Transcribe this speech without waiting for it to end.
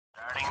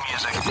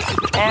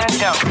And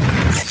go.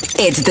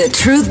 It's the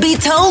Truth Be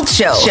Told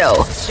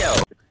show.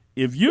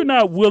 If you're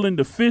not willing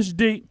to fish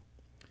deep,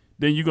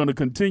 then you're going to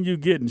continue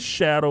getting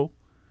shadow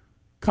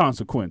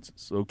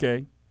consequences,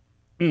 okay?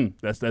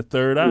 That's that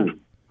third eye.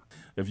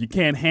 If you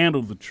can't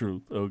handle the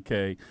truth,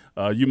 okay,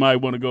 you might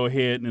want to go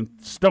ahead and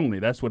stone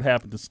it. That's what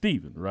happened to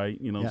Stephen, right?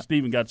 You know,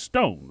 Stephen got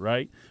stoned,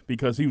 right?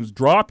 Because he was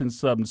dropping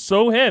something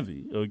so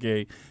heavy,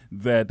 okay,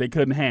 that they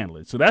couldn't handle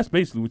it. So that's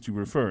basically what you're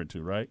referring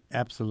to, right?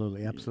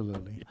 Absolutely.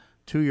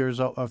 2 years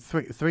old, or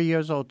 3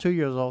 years old, 2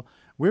 years old.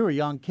 We were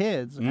young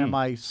kids, and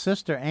my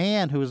sister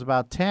Ann, who was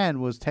about 10,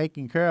 was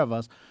taking care of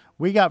us.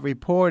 We got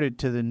reported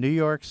to the New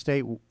York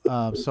State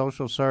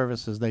Social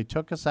Services. They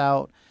took us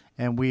out,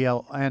 and we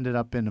ended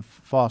up in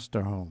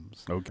foster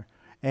homes. Okay.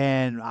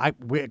 And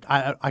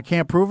I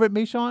can't prove it,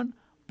 Michon,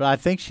 but I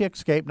think she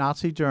escaped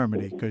Nazi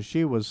Germany because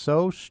she was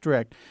so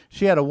strict.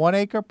 She had a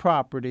 1-acre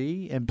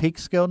property in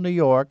Peekskill, New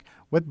York,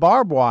 with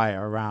barbed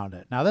wire around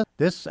it. Now,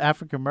 this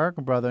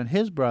African-American brother and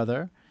his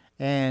brother,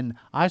 and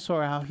I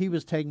saw how he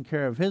was taking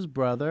care of his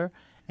brother,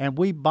 and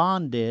we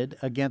bonded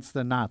against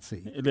the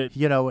Nazi.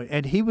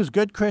 And he was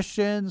good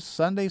Christian,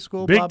 Sunday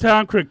school.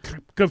 Big-time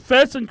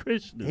confessing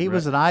Christian. He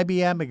was an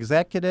IBM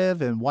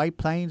executive in White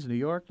Plains, New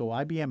York, the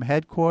IBM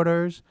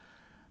headquarters.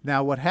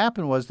 Now, what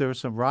happened was there were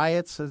some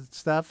riots and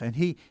stuff, and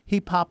he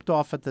popped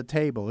off at the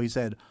table. He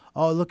said,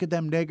 "Oh, look at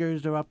them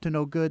niggers. They're up to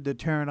no good. They're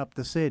tearing up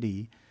the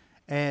city."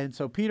 And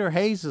so Peter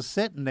Hayes is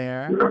sitting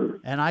there,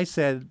 and I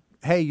said,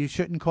 "Hey, you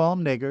shouldn't call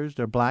them niggers.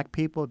 They're black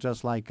people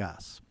just like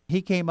us."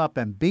 He came up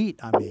and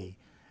beat on me,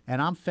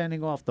 and I'm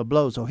fending off the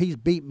blows. So he's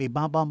beating me,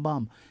 bum, bum,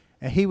 bum.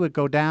 And he would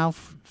go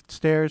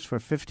downstairs for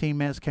 15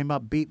 minutes, came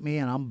up, beat me,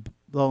 and I'm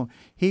blown.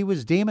 He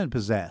was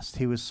demon-possessed.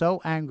 He was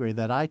so angry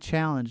that I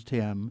challenged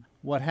him.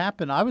 What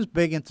happened, I was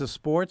big into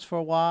sports for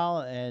a while,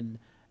 and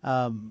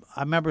I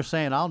remember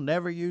saying, "I'll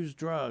never use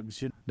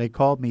drugs." They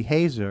called me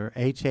Hazer,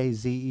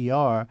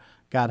 Hazer,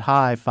 got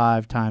high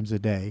 5 times a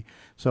day.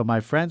 So my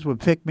friends would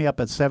pick me up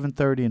at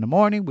 7:30 in the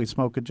morning. We'd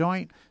smoke a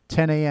joint.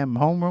 10 a.m.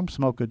 homeroom,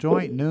 smoke a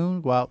joint.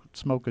 Noon, go out,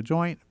 smoke a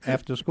joint.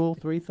 After school,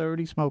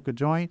 3:30, smoke a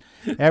joint.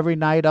 Every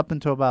night up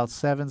until about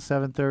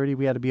 7:30,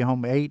 we had to be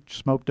home 8,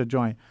 smoked a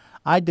joint.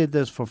 I did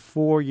this for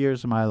 4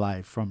 years of my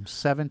life, from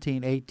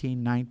 17,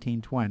 18,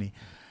 19, 20.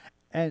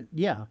 And,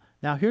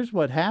 now here's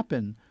what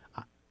happened.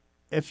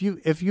 If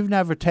you've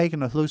never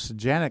taken a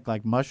hallucinogenic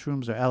like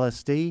mushrooms or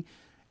LSD,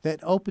 that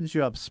opens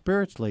you up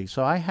spiritually.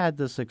 So I had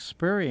this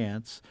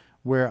experience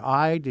where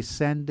I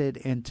descended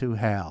into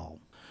hell.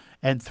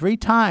 And 3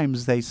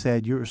 times they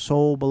said, "Your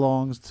soul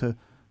belongs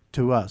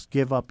to us.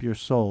 Give up your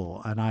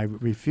soul." And I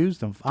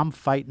refused them. I'm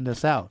fighting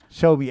this out.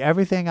 Showed me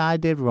everything I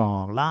did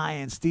wrong.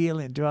 Lying,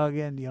 stealing,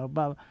 drugging, blah,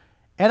 blah.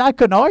 And I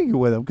couldn't argue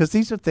with them because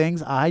these are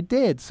things I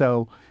did.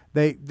 So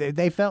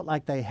they felt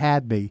like they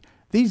had me.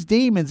 These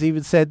demons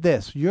even said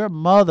this: "Your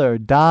mother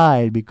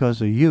died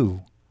because of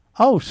you."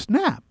 Oh,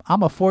 snap.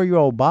 I'm a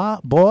 4-year-old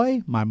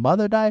boy. My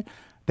mother died.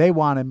 They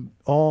wanted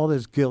all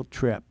this guilt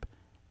trip.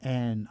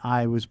 And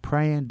I was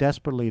praying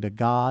desperately to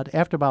God.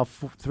 After about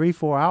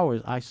 3-4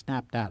 hours, I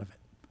snapped out of it.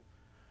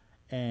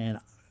 And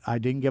I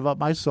didn't give up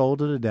my soul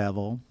to the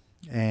devil.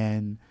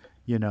 And,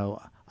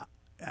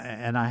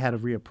 and I had a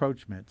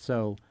reapproachment.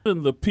 So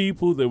the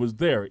people that was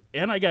there,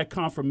 and I got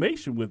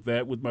confirmation with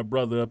that with my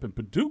brother up in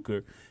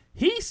Paducah.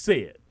 He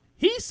said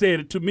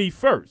it to me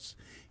first.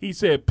 He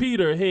said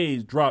Peter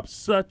Hayes dropped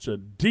such a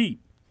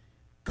deep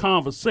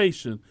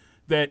conversation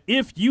that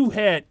if you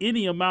had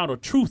any amount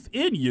of truth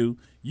in you,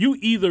 you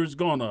either is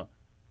going to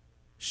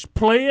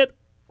play it,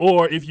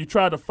 or if you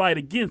try to fight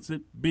against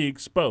it, be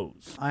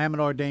exposed. I am an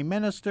ordained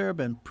minister,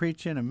 been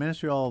preaching and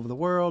ministry all over the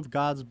world.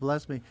 God's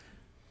blessed me.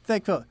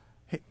 Thankful.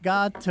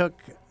 God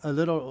took a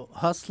little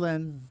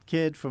hustling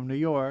kid from New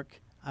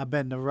York. I've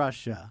been to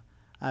Russia.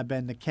 I've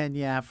been to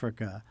Kenya,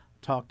 Africa.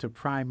 Talked to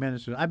prime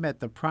ministers. I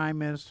met the prime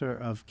minister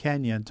of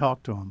Kenya and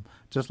talked to him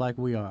just like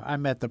we are. I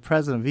met the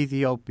president of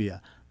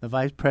Ethiopia, the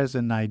vice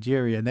president of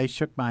Nigeria, and they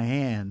shook my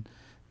hand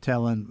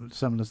telling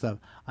some of the stuff.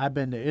 I've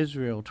been to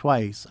Israel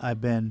twice. I've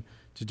been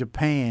to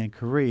Japan,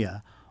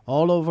 Korea,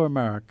 all over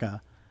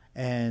America,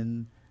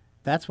 and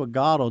that's what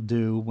God will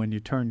do when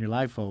you turn your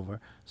life over.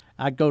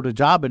 I go to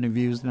job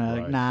interviews, and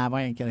I'm like, "Nah,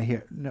 I ain't going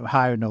to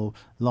hire no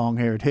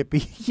long-haired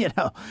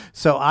hippie,"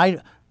 So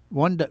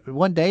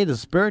One day the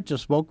Spirit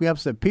just woke me up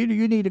and said, "Peter,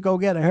 you need to go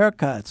get a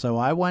haircut." So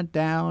I went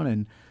down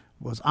and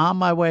was on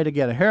my way to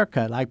get a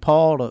haircut, like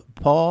Paul,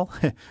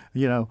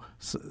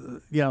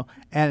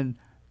 and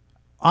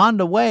on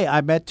the way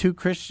I met 2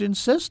 Christian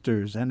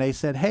sisters, and they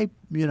said, "Hey,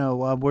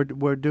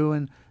 we're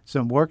doing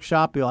some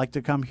workshop. You'd like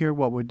to come hear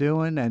what we're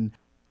doing?" And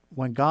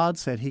when God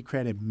said He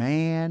created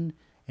man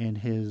and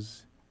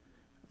His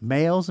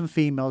males and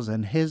females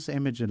in His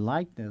image and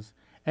likeness,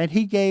 and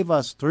He gave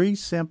us 3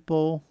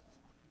 simple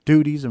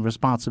duties and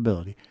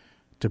responsibility: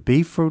 to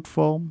be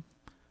fruitful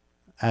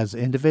as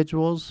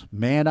individuals,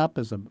 man up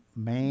as a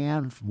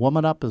man,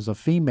 woman up as a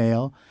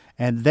female,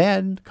 and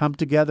then come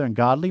together in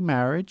godly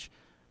marriage,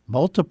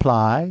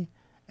 multiply,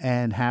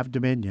 and have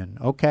dominion.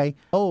 Okay.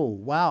 Oh,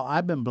 wow.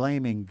 I've been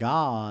blaming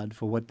God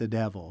for what the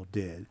devil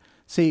did.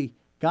 See,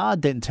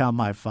 God didn't tell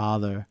my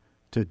father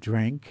to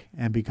drink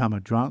and become a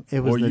drunk.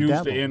 It was or the use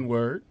devil. the N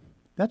word.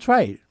 That's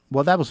right.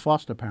 Well, that was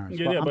foster parents.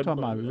 Yeah, I'm talking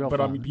about real but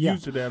father. I'm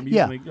used to that. I'm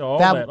Yeah, using all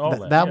that.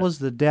 That yeah. was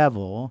the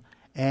devil.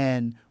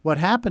 And what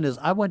happened is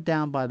I went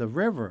down by the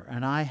river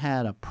and I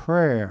had a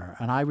prayer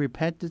and I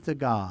repented to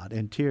God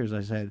in tears.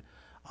 I said,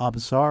 I'm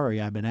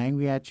sorry, I've been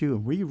angry at you.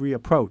 And we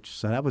reapproached.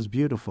 So that was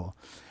beautiful.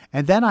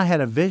 And then I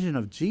had a vision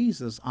of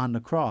Jesus on the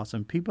cross.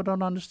 And people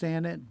don't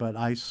understand it, but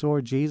I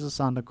saw Jesus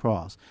on the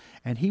cross.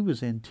 And he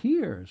was in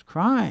tears,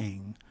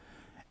 crying.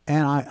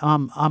 And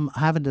I'm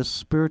having this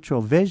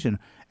spiritual vision.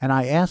 And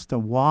I asked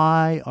him,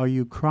 why are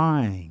you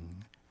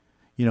crying?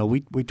 You know,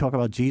 we talk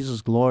about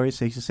Jesus' glory.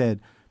 So he said,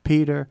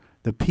 Peter,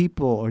 the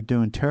people are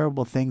doing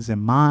terrible things in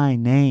my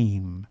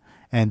name.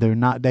 And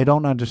they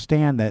don't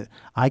understand that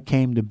I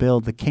came to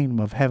build the kingdom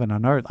of heaven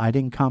on earth. I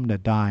didn't come to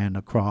die on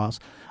the cross.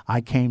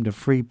 I came to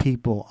free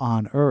people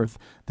on earth,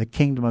 the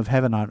kingdom of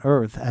heaven on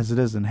earth as it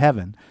is in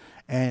heaven.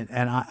 And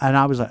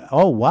I was like,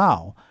 oh,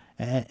 wow.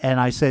 And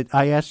I said,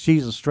 I asked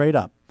Jesus straight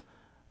up,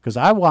 because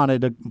I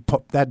wanted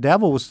to, that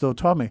devil was still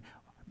telling me,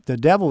 the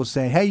devil was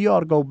saying, hey, you ought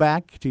to go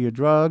back to your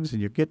drugs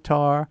and your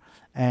guitar.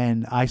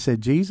 And I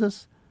said,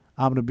 Jesus,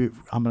 I'm going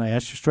to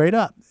ask you straight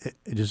up.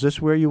 Is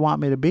this where you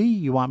want me to be?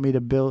 You want me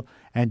to build?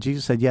 And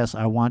Jesus said, yes,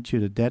 I want you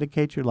to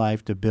dedicate your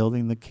life to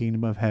building the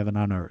kingdom of heaven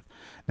on earth.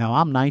 Now,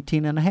 I'm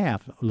 19 and a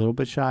half, a little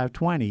bit shy of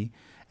 20.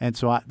 And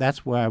so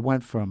that's where I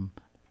went from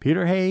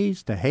Peter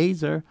Hayes to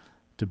Hazer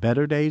to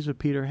Better Days with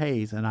Peter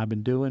Hayes. And I've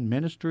been doing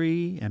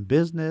ministry and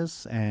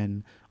business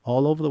and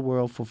all over the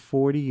world for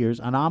 40 years.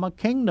 And I'm a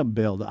kingdom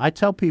builder. I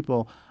tell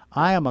people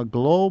I am a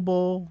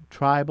global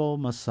tribal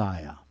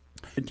Messiah.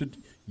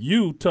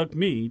 You took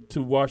me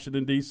to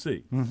Washington,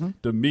 D.C.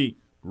 To meet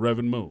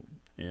Reverend Moon.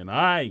 And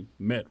I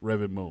met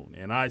Reverend Moon.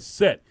 And I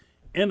sat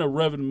in a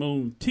Reverend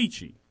Moon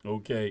teaching,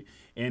 okay?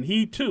 And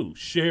he, too,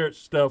 shared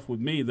stuff with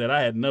me that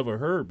I had never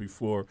heard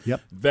before. Yep.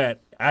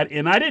 I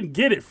didn't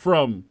get it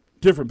from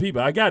different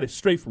people. I got it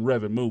straight from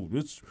Reverend Moon,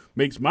 which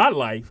makes my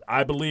life,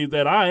 I believe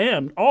that I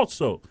am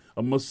also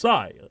a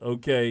Messiah,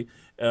 okay?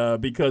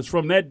 Because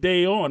from that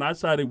day on, I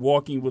started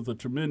walking with a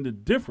tremendous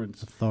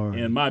difference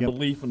in my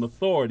belief and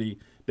authority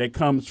that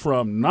comes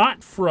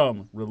not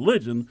from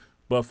religion,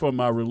 but from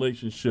my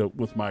relationship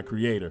with my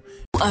Creator.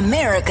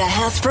 America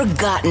has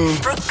forgotten.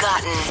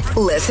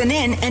 Listen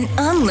in and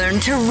unlearn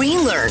to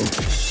relearn.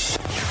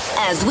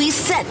 As we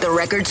set the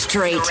record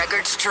straight.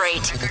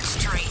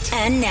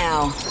 And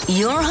now,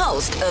 your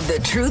host of the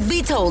Truth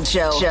Be Told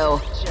Show.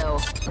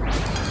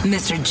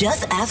 Mr.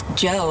 Just Ask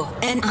Joe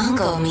and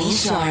Uncle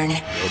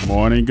Mishorn.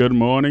 Good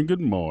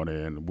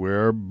morning.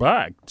 We're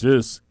back.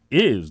 This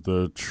is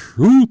the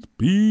Truth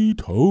Be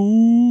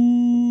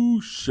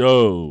Told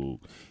Show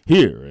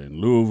here in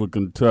Louisville,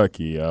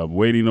 Kentucky. I'm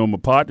waiting on my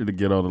partner to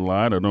get on the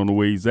line. I don't know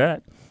where he's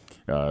at.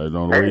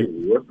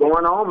 What's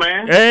going on,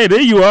 man? Hey,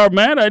 there you are,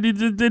 man. I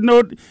didn't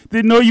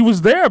know you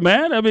was there,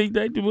 man. I mean,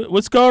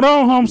 what's going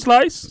on, Home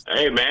Slice?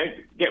 Hey, man,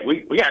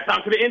 we got to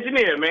talk to the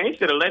engineer, man. He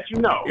should have let you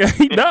know.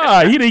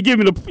 Nah, he didn't give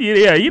me he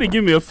didn't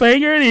give me a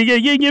finger. He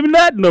didn't give me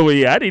nothing over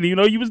here. I didn't even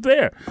know you was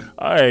there.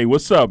 Hey,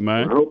 what's up,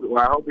 man?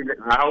 I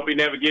hope he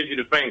never gives you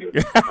the finger.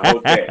 I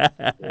hope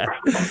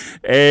that.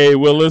 Hey,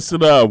 well,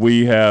 listen up.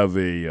 We have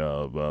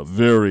a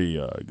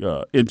very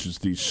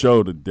interesting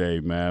show today,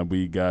 man.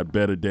 We got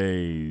Better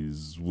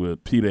Days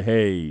with Peter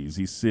Hayes.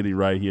 He's sitting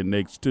right here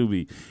next to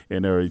me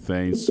and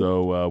everything.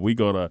 So we're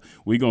gonna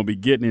be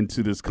getting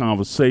into this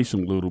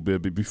conversation a little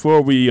bit. But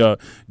before we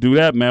do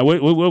that, man,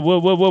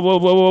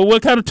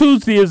 what kind of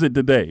Tuesday is it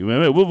today?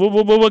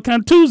 What kind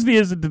of Tuesday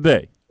is it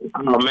today?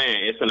 Oh,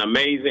 man, it's an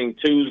amazing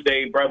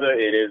Tuesday, brother.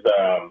 It is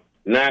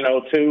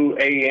 9:02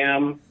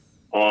 a.m.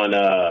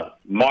 on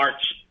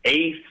March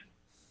 8th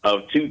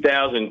of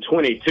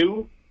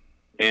 2022.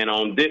 And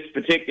on this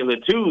particular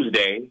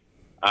Tuesday,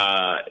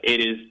 it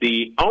is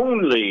the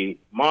only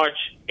March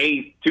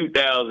 8th,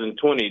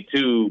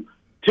 2022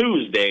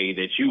 Tuesday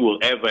that you will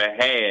ever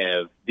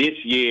have this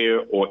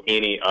year or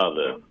any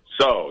other.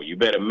 So you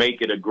better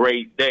make it a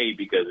great day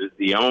because it's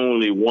the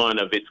only one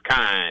of its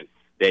kind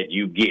that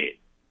you get.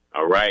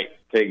 All right?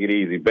 Take it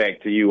easy.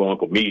 Back to you,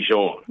 Uncle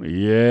Mishorn.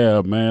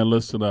 Yeah, man,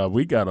 listen up.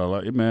 We got a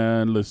lot.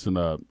 Man, listen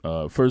up.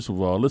 First of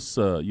all, let's,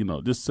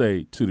 just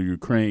say to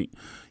the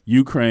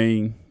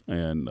Ukraine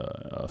and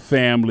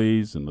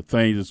families and the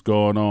things that's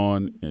going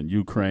on in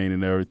Ukraine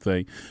and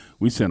everything.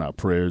 We send our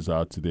prayers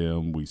out to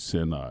them. We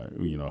send our,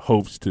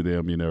 hopes to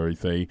them and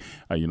everything.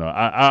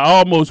 I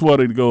almost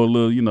wanted to go a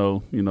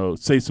little,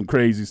 say some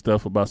crazy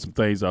stuff about some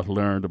things I've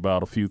learned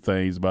about a few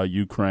things about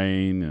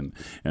Ukraine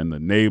and the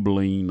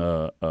neighboring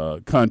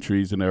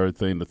countries and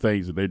everything, the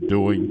things that they're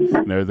doing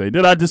and everything.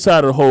 Then I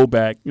decided to hold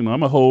back. I'm going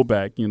to hold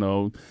back, and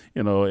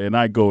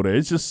I go there.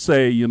 It's just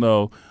say,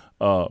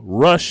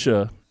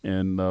 Russia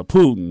and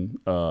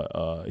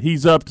Putin,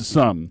 he's up to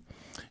something.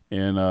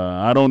 And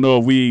I don't know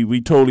if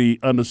we totally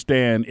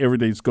understand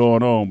everything that's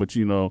going on, but,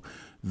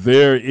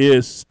 there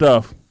is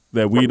stuff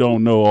that we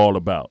don't know all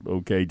about.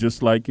 Okay,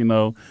 just like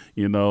when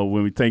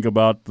we think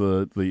about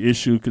the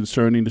issue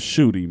concerning the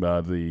shooting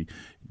by the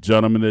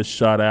gentleman that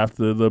shot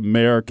after the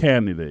mayor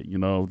candidate,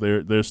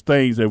 there's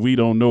things that we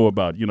don't know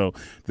about.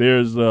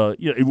 There's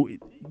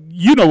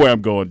you know where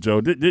I'm going,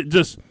 Joe.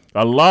 Just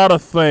a lot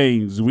of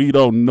things we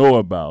don't know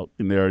about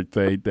and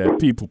everything that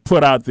people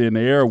put out there in the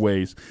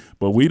airways,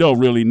 but we don't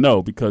really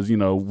know because,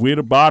 we're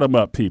the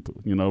bottom-up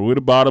people. We're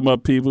the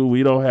bottom-up people.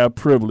 We don't have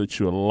privilege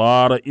to a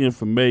lot of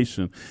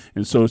information.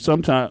 And so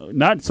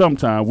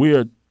sometimes we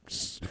are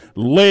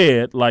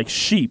led like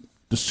sheep,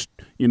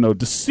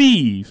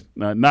 deceived,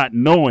 not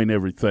knowing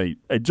everything.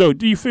 Hey, Joe,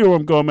 do you feel where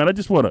I'm going, man? I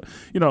just want to,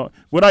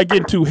 without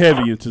getting too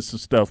heavy into some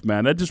stuff,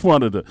 man, I just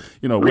wanted to,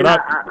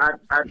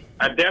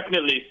 I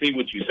definitely see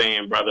what you're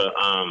saying, brother.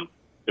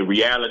 The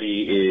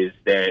reality is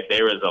that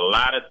there is a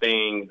lot of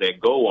things that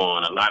go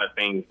on, a lot of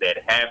things that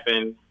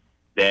happen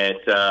that,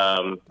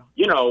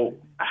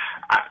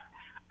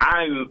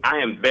 I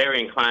am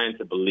very inclined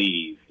to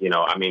believe,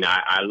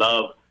 I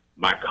love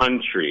my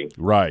country.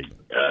 Right.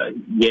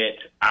 Yet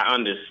I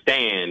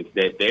understand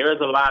that there is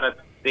a lot of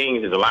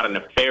things, there's a lot of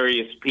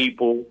nefarious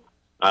people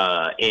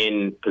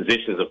in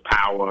positions of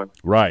power.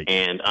 Right.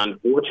 And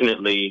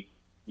unfortunately,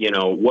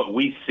 what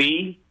we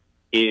see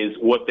is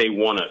what they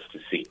want us to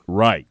see.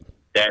 Right.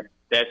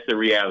 That's the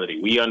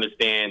reality. We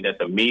understand that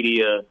the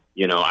media,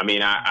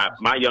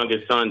 my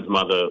youngest son's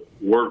mother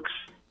works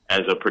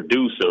as a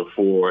producer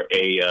for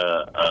a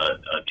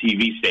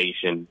TV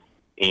station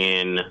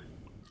in,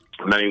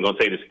 I'm not even going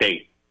to say the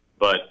state,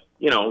 but,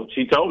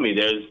 she told me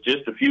there's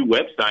just a few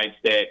websites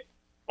that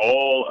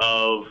all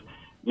of,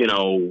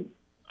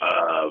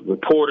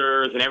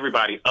 reporters and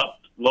everybody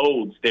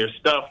uploads their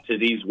stuff to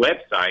these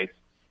websites,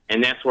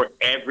 and that's where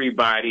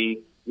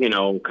everybody,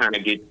 kind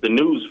of gets the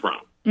news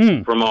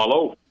from all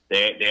over.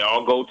 They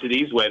all go to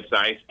these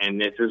websites,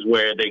 and this is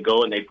where they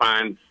go and they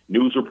find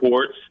news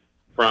reports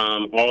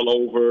from all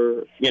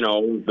over,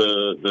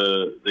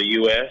 the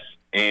U.S.,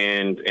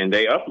 and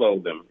they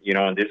upload them,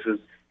 and this is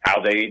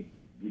how they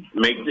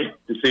make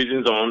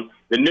decisions on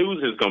the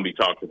news is going to be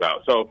talked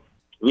about. So,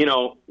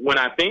 when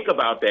I think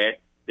about that,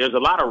 there's a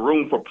lot of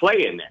room for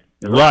play in that.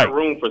 There's a lot of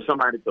room for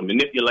somebody to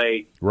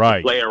manipulate,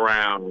 to play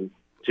around,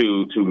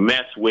 to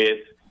mess with.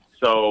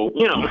 So,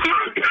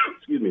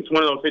 excuse me, it's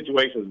one of those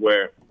situations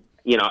where,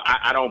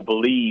 I don't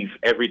believe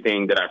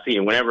everything that I see.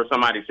 And whenever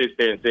somebody sits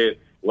there and says,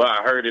 well,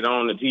 I heard it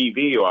on the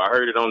TV or I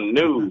heard it on the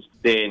news,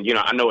 then,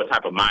 I know what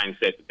type of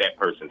mindset that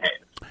person has.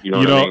 You know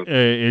what I mean?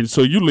 And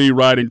so you lead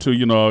right into,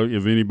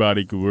 if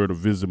anybody were to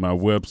visit my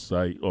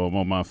website or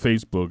on my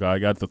Facebook, I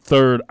got the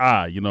third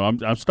eye.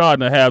 I'm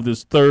starting to have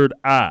this third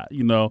eye.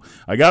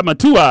 I got my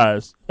two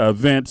eyes,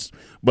 Vince,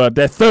 but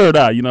that third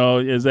eye,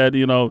 is that,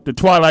 the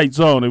Twilight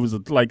Zone. It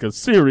was like a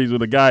series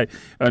with a guy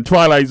in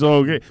Twilight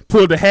Zone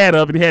pulled the hat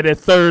up and he had that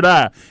third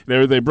eye and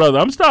everything. Brother,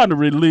 I'm starting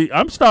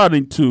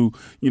to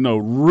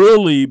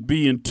really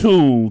be in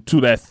tune to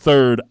that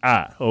third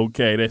eye,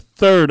 okay? That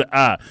third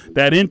eye,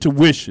 that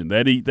intuition,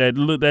 that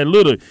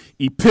little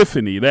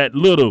epiphany, that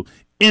little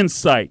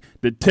insight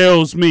that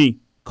tells me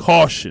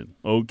caution,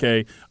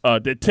 okay?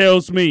 That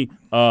tells me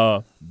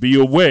be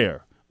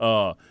aware.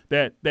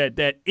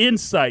 That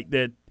insight,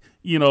 that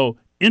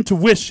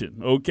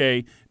intuition,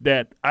 okay,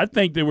 that I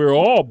think that we're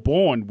all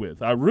born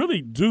with. I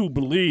really do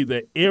believe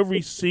that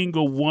every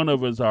single one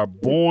of us are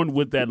born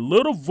with that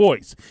little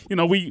voice.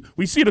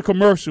 We see the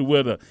commercial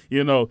where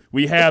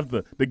we have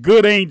the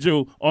good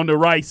angel on the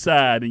right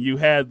side and you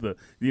have the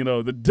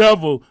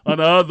devil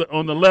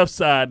on the left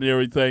side and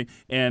everything.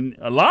 And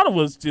a lot of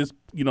us just,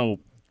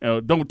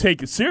 don't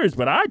take it serious.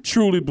 But I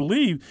truly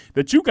believe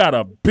that you got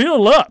to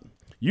build up.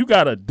 You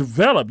got to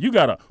develop. You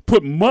got to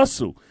put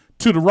muscle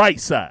to the right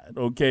side,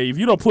 okay? If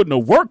you don't put no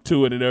work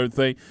to it and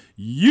everything,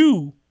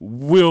 you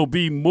will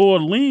be more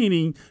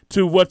leaning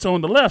to what's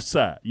on the left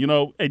side.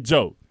 Hey,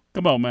 Joe,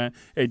 come on, man.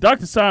 Hey,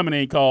 Dr. Simon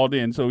ain't called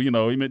in, so, we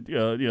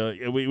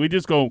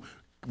just going to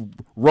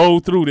roll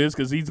through this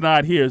because he's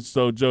not here.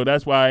 So, Joe,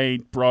 that's why I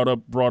ain't brought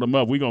him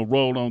up. We're going to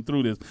roll on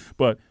through this.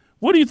 But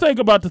what do you think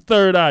about the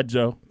third eye,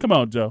 Joe? Come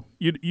on, Joe.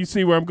 You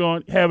see where I'm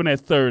going? Having that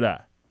third eye.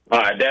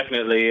 I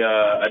definitely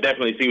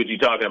see what you're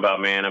talking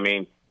about, man. I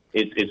mean,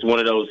 it's one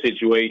of those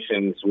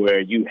situations where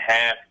you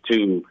have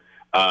to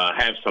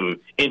have some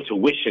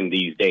intuition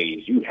these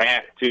days. You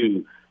have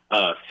to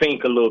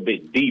think a little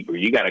bit deeper.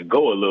 You got to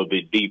go a little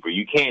bit deeper.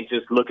 You can't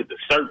just look at the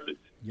surface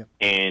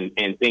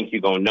and think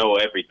you're going to know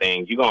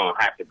everything. You're going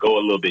to have to go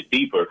a little bit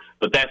deeper.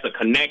 But that's a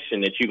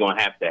connection that you're going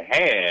to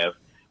have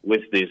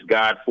with this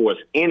God force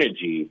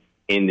energy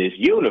in this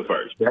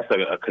universe. That's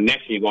a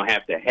connection you're going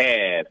to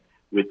have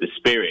with the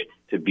spirit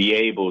to be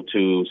able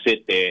to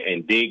sit there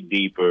and dig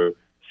deeper,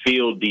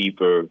 feel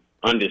deeper,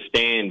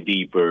 understand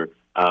deeper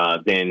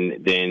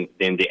than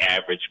the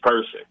average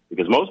person.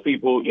 Because most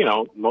people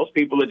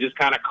are just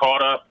kind of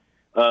caught up,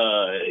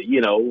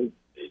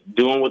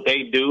 doing what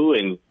they do,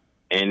 and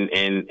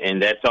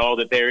that's all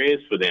that there is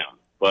for them.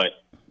 But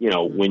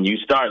when you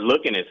start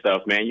looking at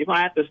stuff, man, you're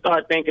gonna have to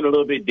start thinking a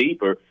little bit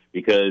deeper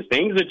because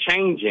things are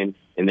changing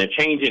and they're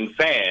changing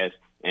fast.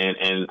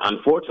 And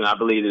unfortunately, I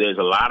believe that there's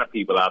a lot of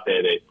people out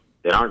there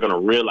that aren't going to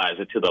realize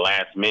it to the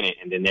last minute,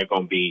 and then they're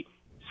going to be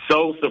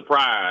so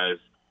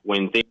surprised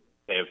when things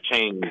have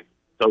changed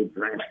so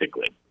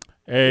drastically.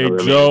 Hey, You know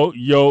what I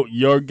Joe,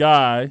 your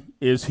guy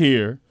is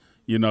here.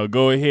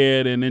 Go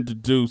ahead and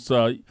introduce.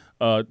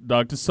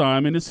 Dr.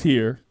 Simon is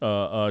here,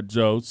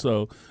 Joe.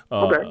 So,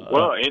 okay.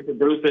 Well,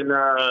 introducing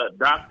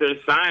Dr.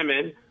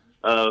 Simon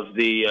of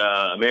the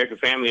American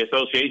Family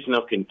Association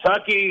of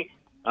Kentucky.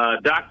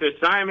 Dr.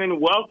 Simon,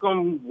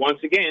 welcome once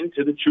again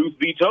to the Truth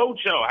Be Told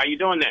show. How you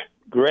doing there?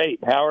 Great.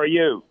 How are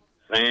you?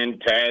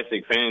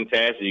 Fantastic.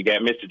 You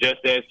got Mr.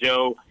 Just As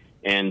Joe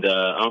and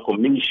Uncle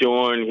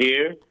Meshorn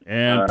here.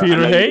 And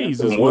Peter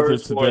Hayes is with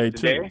us today,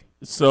 too.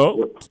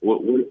 So,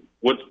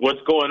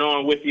 what's going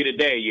on with you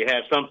today? You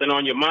have something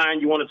on your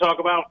mind you want to talk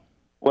about?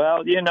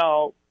 Well,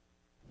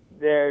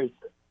 there's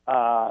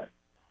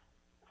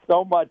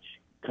so much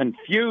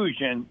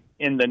confusion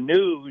in the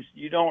news.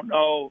 You don't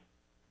know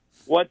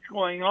what's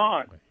going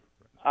on.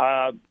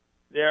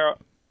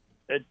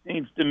 It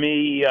seems to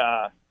me,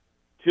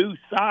 two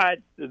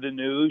sides to the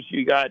news.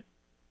 You got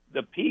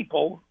the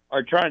people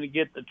are trying to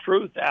get the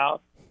truth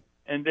out,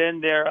 and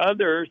then there are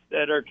others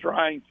that are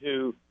trying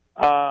to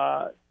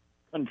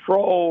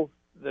control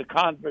the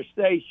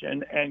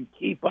conversation and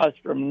keep us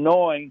from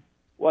knowing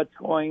what's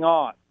going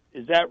on.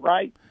 Is that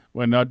right?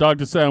 Well, now,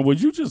 Dr. Sam,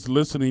 was you just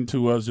listening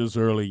to us just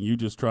early? And you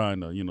just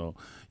trying to,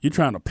 you're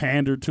trying to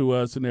pander to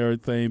us and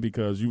everything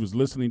because you was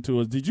listening to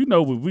us. Did you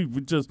know we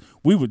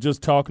were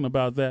just talking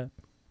about that?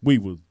 We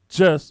was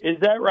just. Is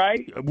that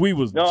right? We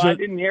was. No, I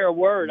didn't hear a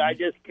word. I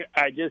just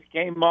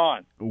came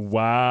on.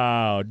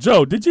 Wow,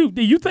 Joe, do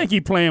you think he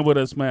playing with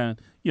us, man?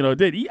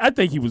 Did he? I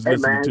think he was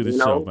listening to the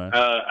show, man.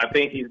 I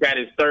think he's got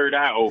his third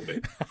eye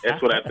open.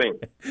 That's what I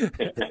think.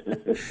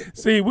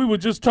 See, we were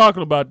just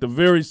talking about the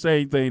very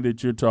same thing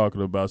that you're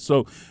talking about.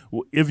 So,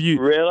 if you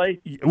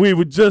really, we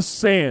were just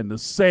saying the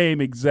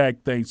same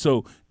exact thing.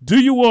 So, do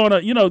you want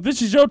to?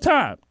 This is your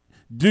time.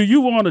 Do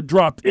you want to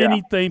drop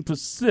anything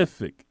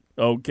specific?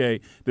 Okay,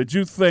 that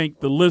you think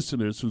the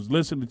listeners who's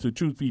listening to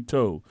Truth Be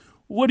Told,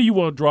 what do you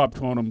want to drop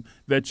on them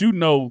that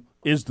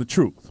is the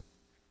truth?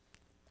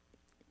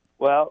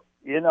 Well,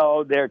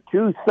 there are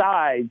two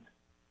sides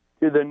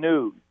to the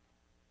news.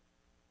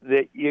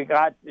 That you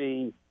got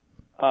the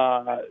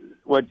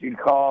what you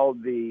call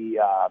the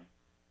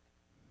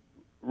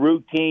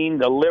routine,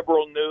 the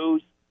liberal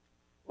news,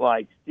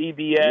 like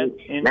CBS,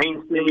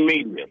 mainstream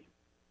media.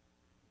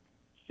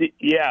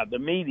 The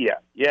media,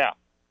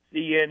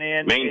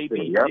 CNN,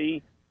 mainstream,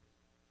 ABC,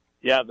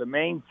 the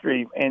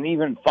mainstream, and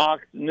even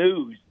Fox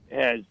News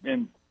has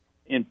been,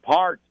 in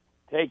part,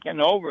 taken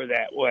over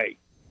that way.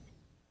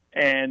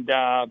 And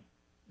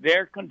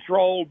they're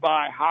controlled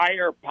by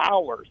higher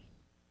powers,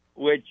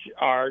 which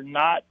are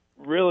not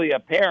really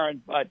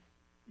apparent. But,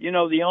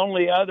 the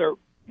only other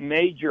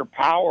major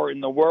power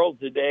in the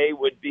world today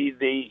would be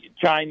the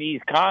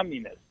Chinese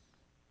communists.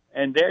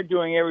 And they're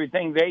doing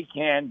everything they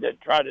can to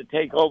try to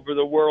take over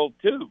the world,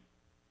 too.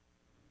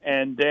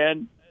 And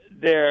then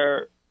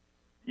they're,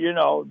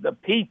 the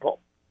people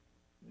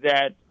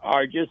that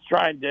are just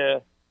trying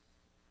to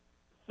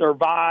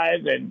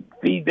survive and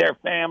feed their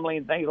family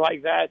and things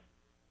like that.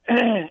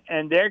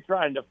 And they're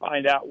trying to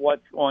find out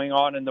what's going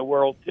on in the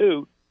world,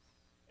 too.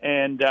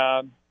 And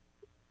so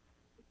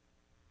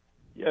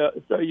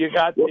you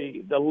got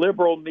the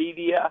liberal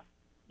media,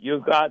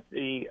 you've got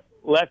the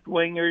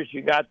left-wingers,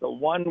 you got the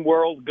one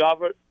world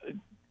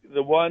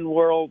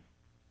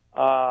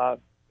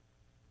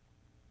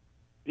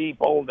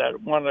people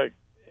that want to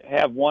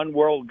have one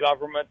world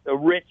government, the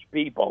rich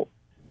people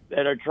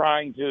that are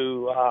trying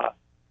to,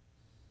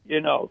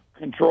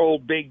 control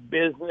big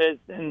business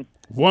and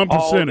one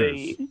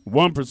percenters.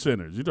 One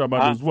percenters. You're talking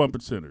about those one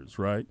percenters,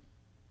 right?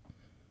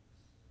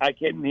 I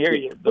couldn't hear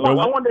you. I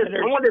wonder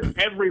if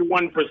every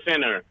one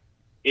percenter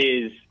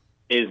is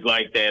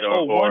like that,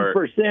 or one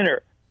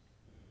percenter.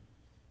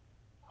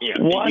 Yeah,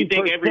 you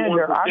think every one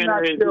percenter I'm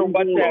not is sure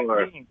what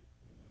that means.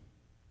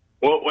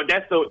 Well,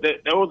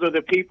 those are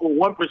the people.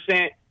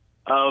 1%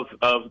 of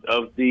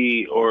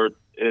the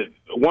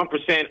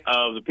 1%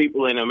 of the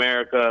people in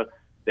America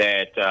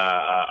that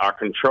are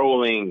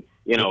controlling,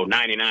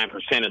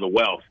 99% of the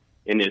wealth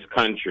in this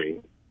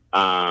country.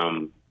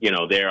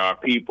 There are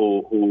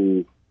people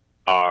who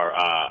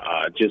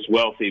are just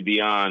wealthy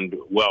beyond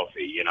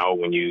wealthy.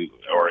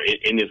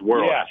 In this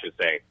world, I should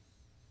say.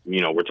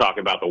 We're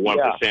talking about the one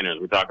percenters.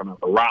 We're talking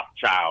about the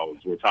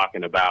Rothschilds. We're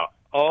talking about.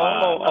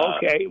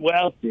 Okay.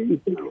 Well,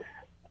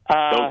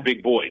 those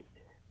big boys.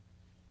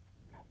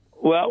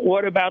 Well,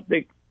 what about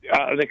the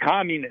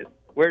communists?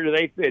 Where do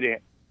they fit in?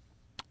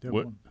 They're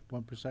one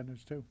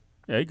percenters too.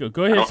 Yeah, you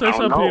go ahead and say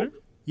something, Peter.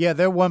 Yeah,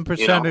 they're one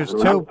percenters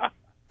too.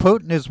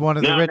 Putin is one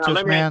of the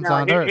richest men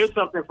on earth. Here's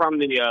something from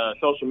the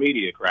social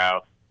media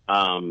crowd.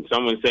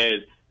 Someone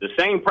says the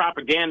same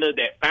propaganda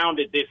that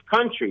founded this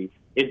country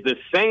is the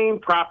same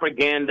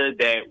propaganda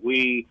that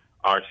we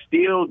are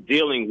still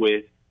dealing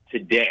with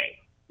today.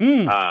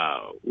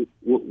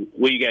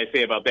 What do you guys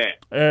say about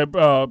that?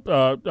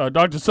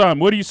 Dr. Simon,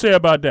 what do you say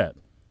about that?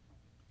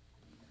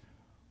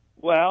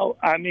 Well,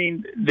 I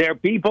mean, they're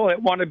people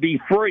that want to be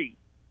free.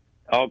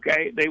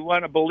 Okay, they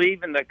want to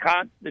believe in the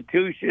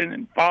Constitution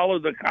and follow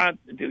the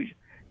Constitution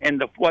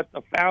and what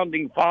the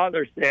founding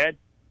fathers said,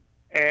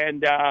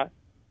 and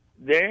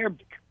they're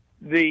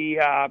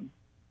the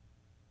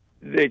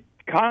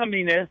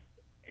communists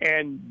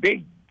and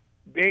big.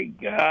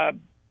 I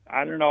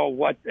don't know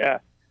what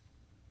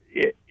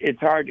it's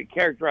hard to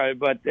characterize,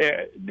 but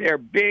they're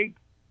big,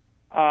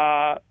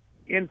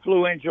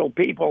 influential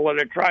people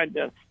that are trying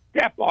to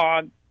step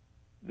on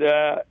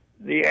the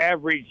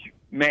average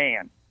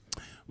man.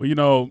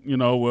 Well,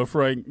 well,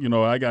 Frank,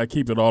 I got to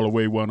keep it all the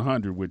way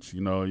 100, which,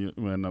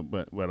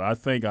 but I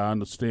think I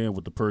understand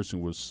what the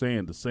person was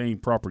saying. The same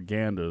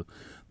propaganda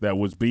that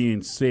was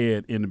being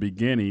said in the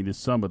beginning is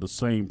some of the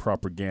same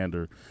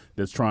propaganda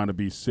that's trying to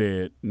be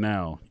said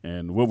now.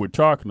 And what we're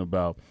talking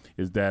about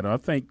is that I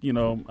think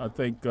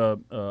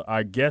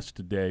our guest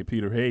today,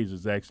 Peter Hayes,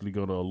 is actually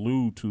going to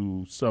allude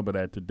to some of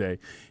that today,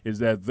 is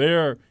that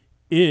there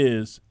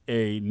is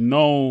a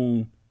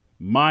known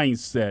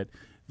mindset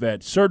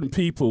that certain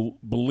people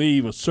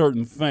believe a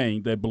certain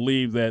thing, that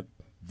believe that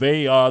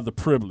they are the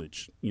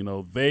privileged.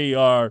 They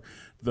are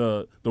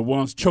the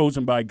ones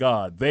chosen by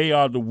God. They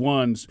are the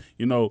ones,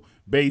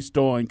 based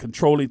on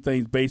controlling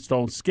things based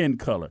on skin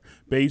color,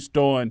 based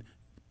on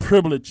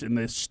privilege and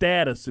their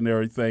status and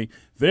everything.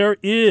 There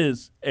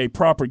is a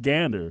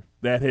propaganda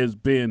that has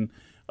been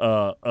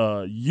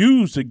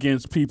used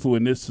against people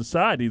in this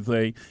society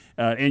thing.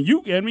 And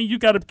you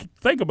got to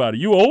think about it.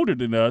 You're older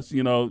than us.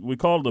 We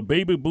call it the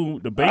baby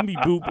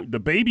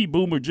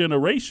boomer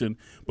generation.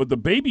 But the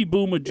baby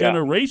boomer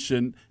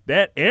generation,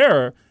 that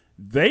era,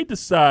 they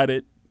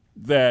decided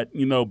that,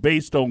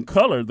 based on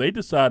color, they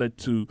decided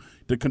to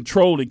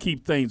control and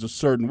keep things a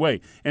certain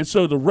way. And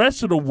so the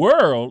rest of the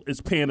world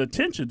is paying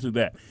attention to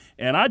that.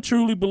 And I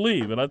truly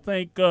believe, and I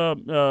think,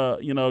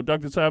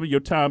 Dr. Simon, your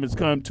time has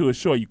come to a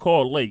shore. You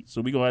called late,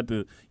 so we're going to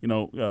have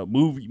to,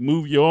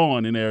 move you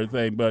on and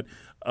everything. But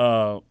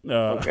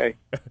okay.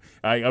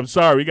 I'm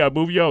sorry, we got to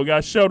move you on. We got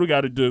a show we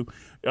got to do.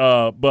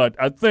 But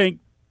I think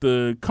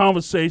the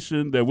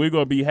conversation that we're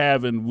going to be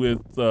having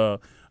with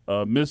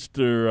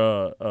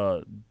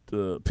Mr.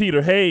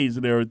 Peter Hayes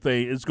and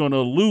everything is going to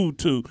allude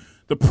to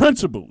the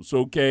principles,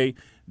 okay,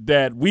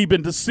 that we've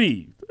been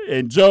deceived.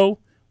 And, Joe,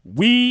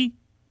 we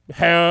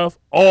have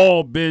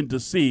all been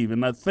deceived.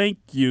 And I thank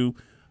you,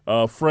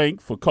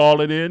 Frank, for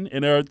calling in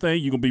and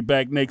everything. You're going to be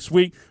back next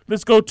week.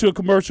 Let's go to a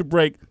commercial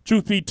break.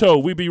 Truth be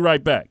told, we'll be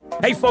right back.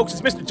 Hey, folks,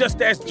 it's Mr.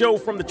 Just Ask Joe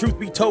from the Truth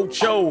Be Told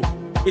Show.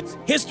 It's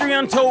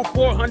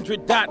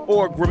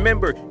historyuntold400.org.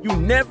 Remember, you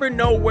never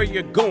know where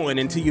you're going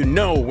until you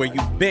know where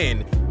you've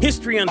been.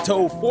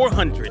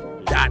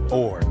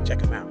 historyuntold400.org. Check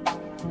them out.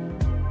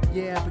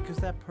 Yeah, because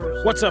that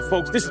person... What's up,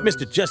 folks? This is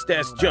Mr. Just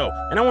Ask Joe,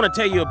 and I want to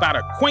tell you about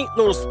a quaint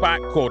little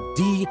spot called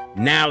D.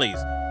 Nally's.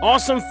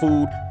 Awesome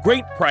food,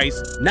 great price,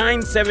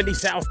 970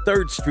 South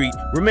 3rd Street.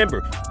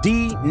 Remember,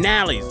 D.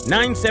 Nally's,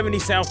 970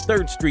 South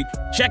 3rd Street.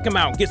 Check them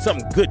out and get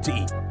something good to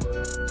eat.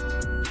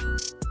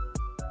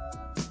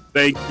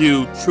 Thank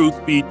you,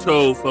 Truth Be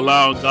Told, for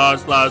allowing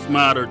God's Lives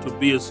Matter to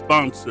be a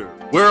sponsor.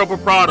 Wearable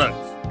Products,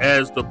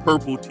 as the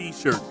purple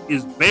T-shirt,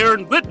 is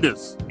bearing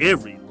witness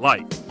every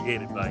life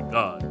created by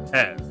God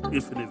has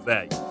infinite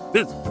value.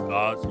 Visit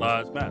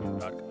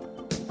God'sLivesMatter.com.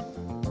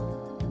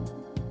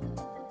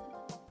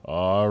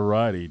 All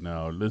righty,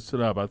 now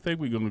listen up. I think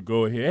we're gonna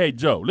go ahead. Hey,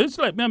 Joe,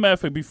 matter of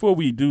fact, before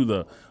we do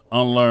the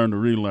unlearn or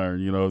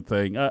relearn,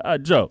 thing,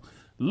 Joe,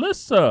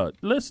 let's talk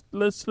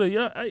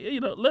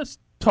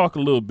a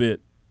little bit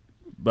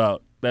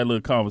about that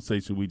little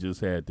conversation we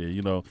just had there,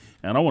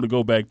 and I want to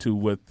go back to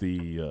what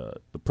the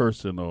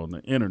person on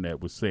the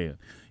internet was saying,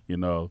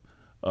 the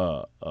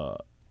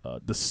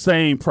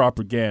same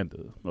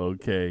propaganda,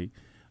 okay,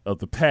 of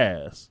the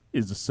past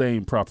is the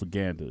same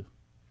propaganda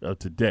of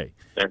today.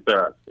 That's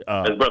Brother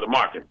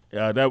Marcus.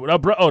 That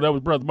was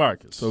Brother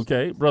Marcus.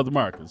 Okay, Brother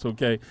Marcus.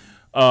 Okay,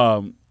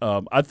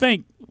 I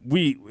think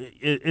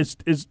it's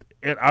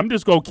and I'm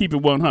just gonna keep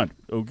it 100.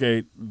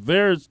 Okay,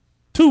 there's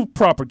two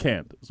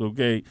propagandas.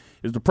 Okay,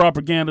 is the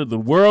propaganda the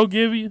world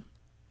give you,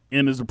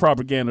 and is the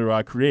propaganda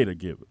our Creator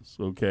give us.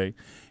 Okay,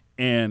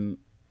 and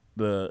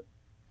I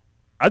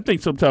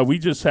think sometimes we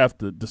just have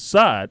to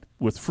decide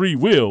with free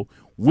will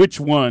which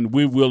one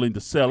we're willing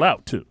to sell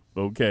out to.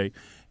 Okay.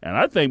 And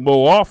I think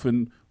more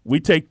often we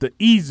take the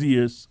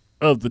easiest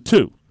of the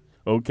two,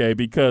 okay,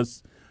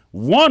 because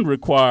one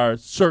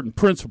requires certain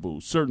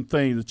principles, certain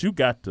things that you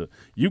got to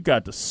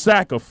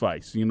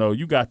sacrifice,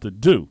 you got to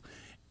do.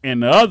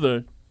 And the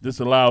other, this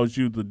allows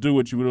you to do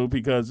what you do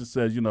because it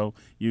says, you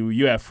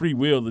have free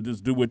will to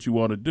just do what you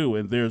want to do,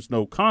 and there's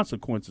no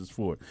consequences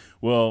for it.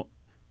 Well,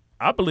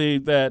 I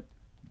believe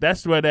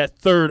that's where that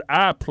third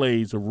eye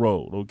plays a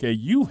role, okay?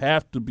 You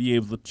have to be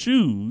able to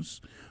choose,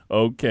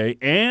 okay,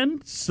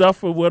 and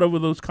suffer whatever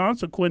those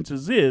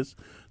consequences is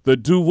to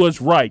do what's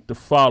right, to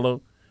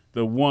follow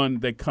the one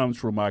that comes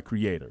from our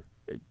Creator.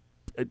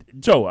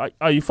 Joe,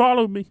 are you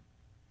following me?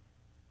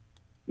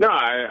 No,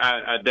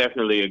 I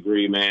definitely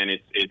agree, man.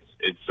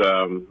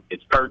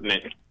 It's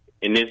pertinent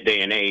in this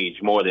day and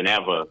age more than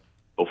ever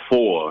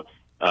before,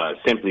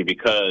 simply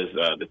because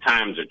the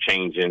times are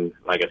changing,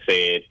 like I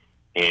said,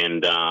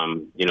 and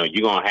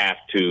you're gonna have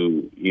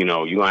to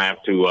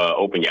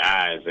open your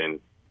eyes and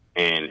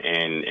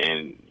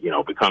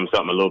become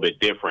something a little bit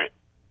different,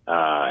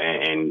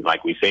 and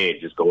like we said,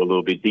 just go a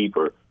little bit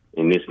deeper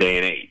in this day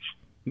and age.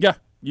 Yeah,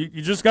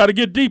 you just got to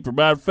get deeper.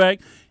 Matter of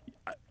fact,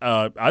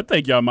 I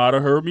think y'all might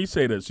have heard me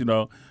say this.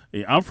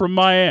 I'm from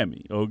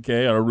Miami,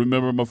 okay? I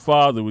remember my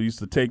father used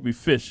to take me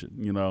fishing,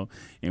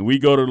 and we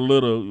go to the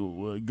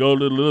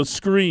little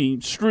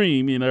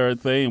stream and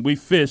everything, and we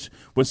fish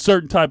with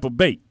certain type of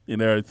bait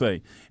and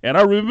everything. And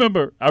I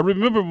remember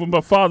when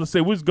my father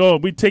said we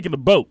taking the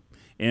boat,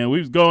 and we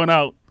was going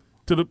out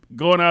in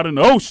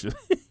the ocean.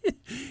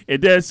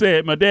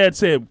 And my dad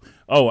said,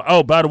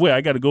 oh, by the way, I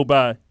got to go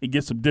by and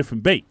get some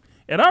different bait.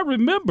 And I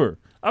remember,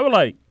 I was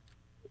like,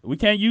 we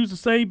can't use the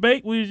same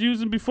bait we was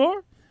using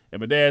before? And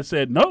my dad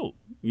said, no,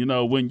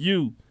 when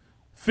you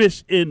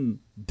fish in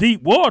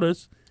deep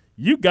waters,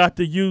 you got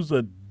to use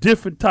a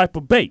different type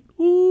of bait.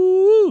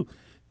 Ooh,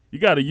 you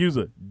got to use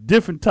a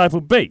different type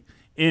of bait.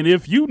 And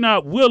if you're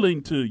not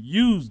willing to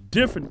use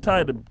different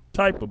type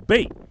of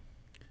bait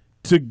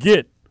to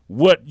get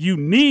what you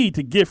need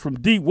to get from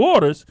deep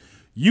waters,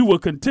 you will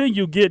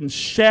continue getting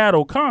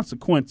shadow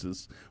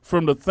consequences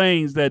from the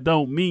things that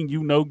don't mean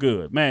you no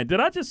good. Man,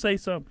 did I just say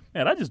something?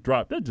 Man, that just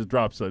dropped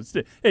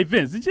something. Hey,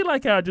 Vince, did you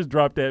like how I just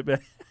dropped that,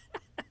 man?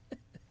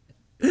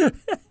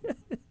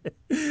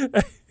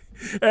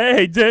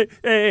 Hey, Jay,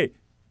 hey,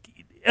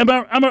 am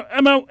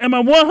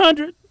I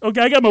 100?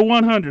 Okay, I got my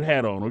 100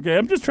 hat on, okay?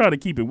 I'm just trying to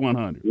keep it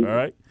 100, all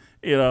right?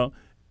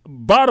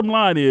 Bottom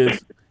line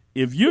is,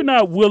 if you're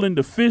not willing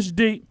to fish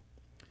deep,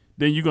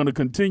 then you're going to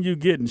continue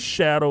getting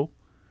shadow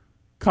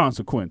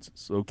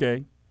consequences,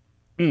 okay?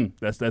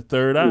 That's that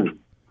third eye.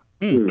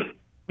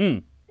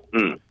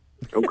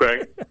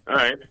 Okay, all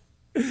right.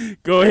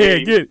 Go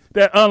ahead, get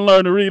that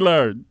unlearn to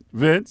relearn,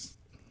 Vince.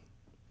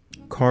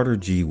 Carter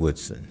G.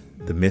 Woodson,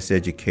 The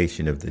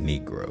Miseducation of the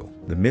Negro.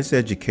 The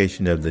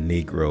miseducation of the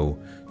Negro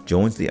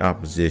joins the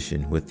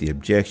opposition with the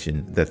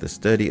objection that the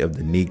study of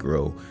the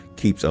Negro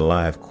keeps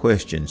alive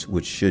questions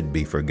which should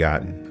be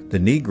forgotten. The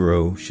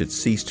Negro should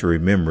cease to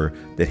remember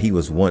that he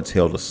was once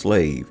held a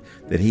slave,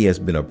 that he has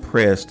been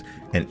oppressed,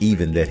 and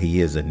even that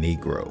he is a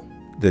Negro.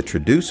 The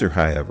traducer,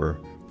 however,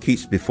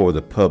 keeps before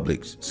the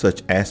public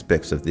such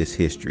aspects of this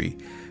history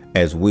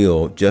as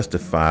will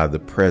justify the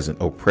present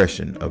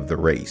oppression of the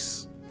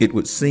race. It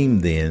would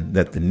seem then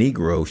that the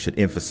Negro should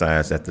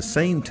emphasize at the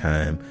same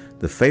time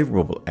the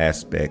favorable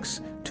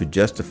aspects to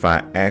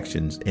justify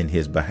actions in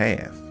his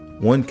behalf.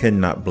 One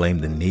cannot blame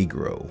the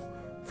Negro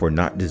for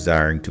not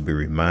desiring to be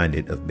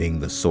reminded of being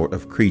the sort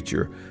of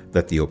creature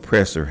that the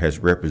oppressor has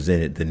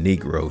represented the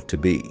Negro to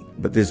be.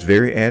 But this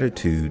very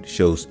attitude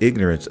shows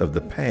ignorance of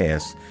the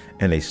past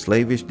and a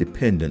slavish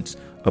dependence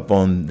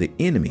upon the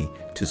enemy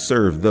to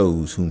serve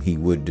those whom he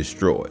would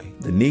destroy.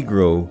 The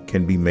Negro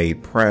can be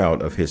made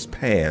proud of his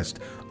past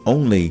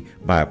only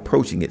by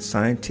approaching it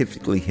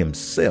scientifically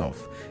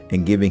himself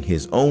and giving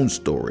his own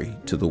story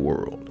to the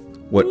world.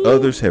 What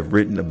others have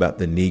written about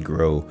the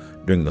Negro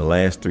during the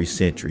last 3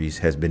 centuries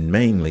has been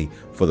mainly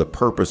for the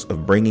purpose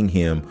of bringing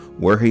him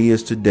where he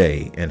is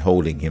today and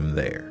holding him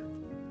there.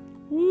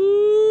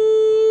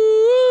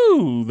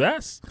 Woo!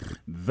 That's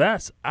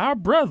our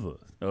brother.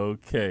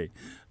 Okay.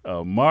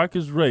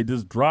 Marcus Ray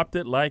just dropped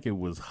it like it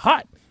was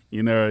hot,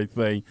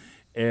 everything.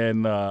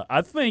 And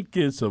I think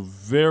it's a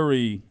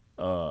very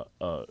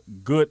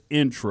good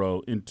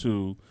intro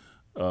into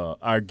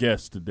our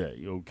guest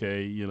today,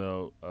 okay?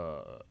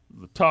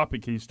 The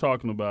topic he's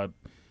talking about,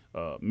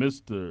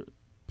 Mr.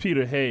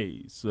 Peter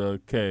Hayes,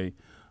 okay?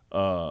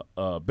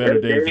 Better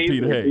Days with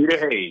Peter Hayes.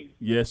 Peter Hayes.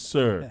 Yes,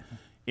 sir.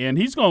 And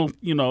he's going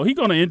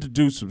to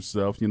introduce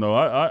himself.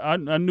 I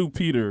knew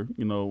Peter,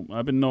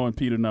 I've been knowing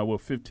Peter now,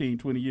 15,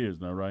 20 years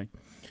now, right?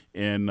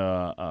 And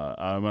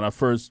when I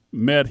first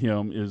met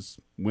him is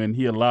when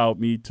he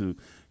allowed me to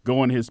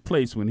go in his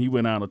place when he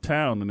went out of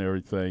town and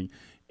everything.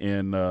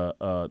 And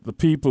the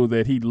people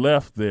that he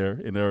left there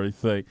and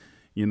everything,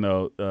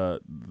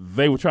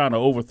 they were trying to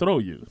overthrow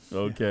you,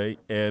 okay?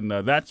 And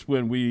that's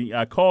when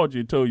I called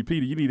you and told you,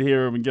 Peter, you need to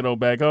hear him and get on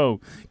back home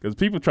because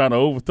people trying to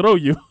overthrow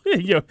you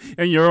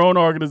in your own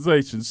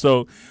organization.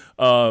 So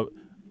I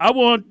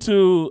want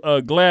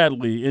to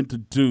gladly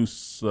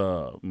introduce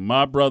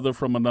my brother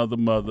from another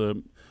mother,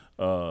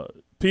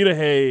 Peter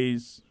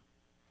Hayes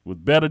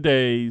with Better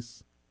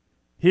Days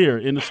here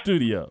in the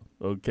studio,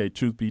 okay,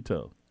 truth be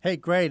told. Hey,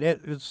 great.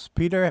 It's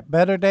Peter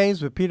Better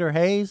Days with Peter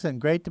Hayes,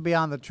 and great to be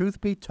on the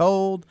Truth Be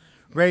Told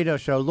radio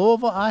show.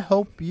 Louisville, I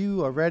hope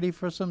you are ready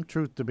for some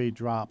truth to be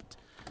dropped.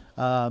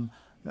 I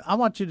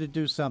want you to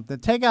do something.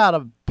 Take out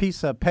a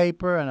piece of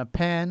paper and a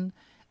pen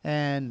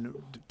and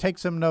take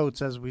some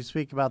notes as we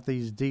speak about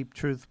these deep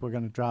truths we're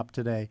going to drop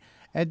today.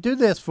 And do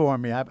this for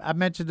me. I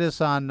mentioned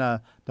this on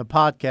the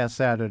podcast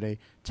Saturday.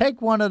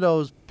 Take one of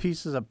those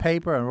pieces of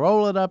paper and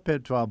roll it up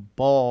into a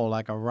ball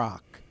like a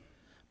rock.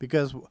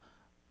 Because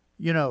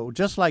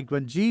just like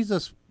when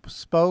Jesus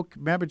spoke,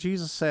 remember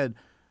Jesus said,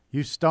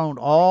 You stoned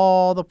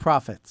all the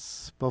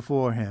prophets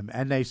before him,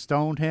 and they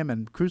stoned him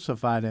and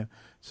crucified him.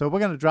 So we're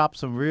going to drop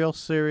some real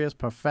serious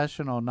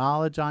professional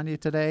knowledge on you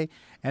today.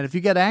 And if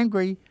you get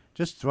angry,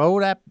 just throw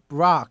that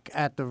rock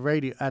at the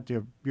radio, at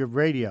your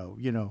radio.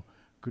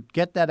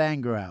 Get that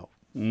anger out.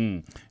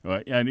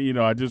 Right. And,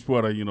 I just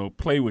want to,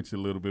 play with you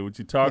a little bit. What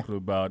you're talking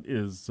about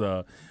is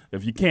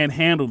if you can't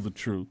handle the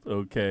truth,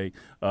 okay,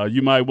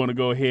 you might want to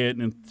go ahead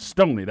and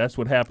stone it. That's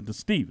what happened to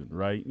Stephen,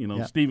 right?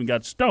 Stephen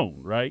got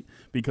stoned, right,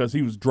 because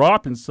he was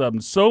dropping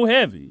something so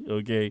heavy,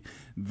 okay,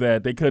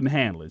 that they couldn't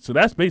handle it. So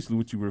that's basically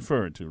what you're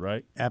referring to,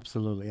 right?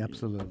 Absolutely.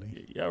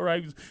 Yeah,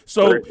 right.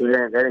 So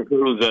that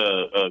includes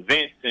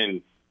Vince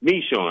and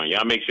me, Sean.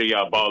 Y'all make sure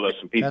y'all ball us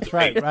some pieces. That's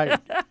right, right.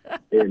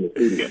 In the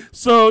studio.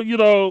 So,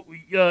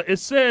 it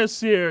says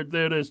here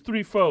that there's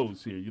three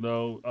foes here,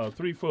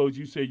 three foes.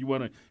 You said you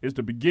want to, it's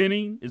the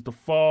beginning, it's the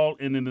fall,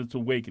 and then it's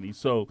awakening.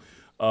 So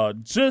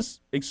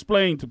just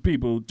explain to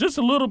people just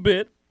a little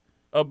bit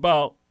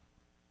about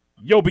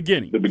your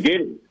beginning. The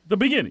beginning. The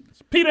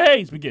beginnings. Peter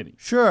Hayes' beginning.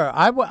 Sure.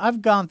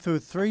 I've gone through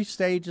three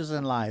stages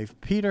in life.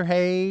 Peter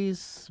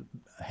Hayes,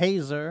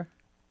 Hazer,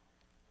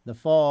 the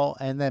fall,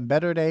 and then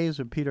Better Days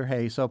with Peter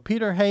Hayes. So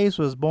Peter Hayes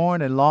was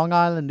born in Long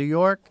Island, New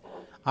York,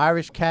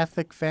 Irish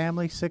Catholic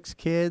family, 6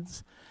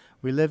 kids.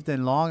 We lived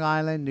in Long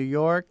Island, New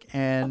York,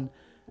 and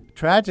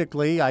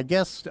tragically, I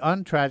guess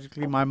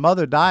untragically, my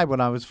mother died when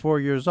I was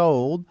 4 years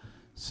old.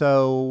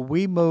 So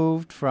we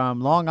moved from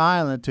Long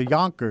Island to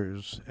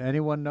Yonkers.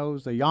 Anyone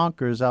knows the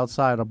Yonkers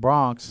outside of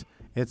Bronx?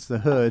 It's the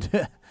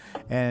hood,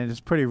 and it's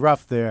pretty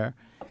rough there.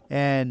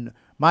 And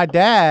my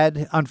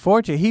dad,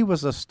 unfortunately, he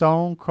was a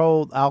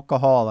stone-cold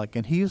alcoholic,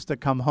 and he used to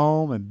come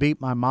home and beat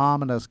my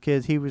mom and us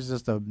kids. He was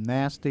just a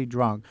nasty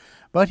drunk.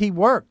 But he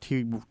worked.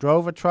 He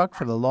drove a truck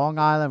for the Long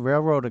Island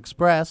Railroad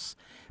Express,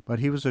 but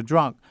he was a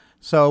drunk.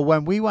 So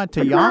when we went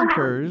to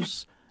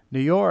Yonkers,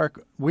 New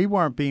York, we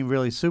weren't being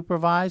really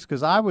supervised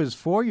because I was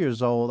 4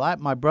 years old.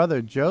 My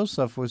brother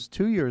Joseph was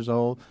 2 years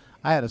old.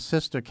 I had a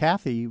sister,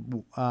 Kathy,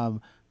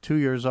 2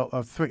 years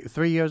old,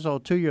 3 years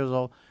old, 2 years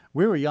old.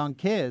 We were young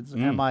kids,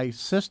 and my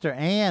sister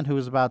Ann, who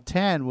was about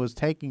 10, was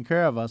taking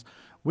care of us.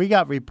 We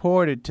got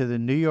reported to the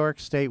New York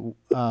State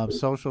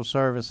Social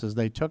Services.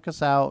 They took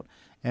us out,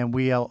 and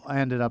we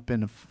ended up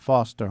in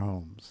foster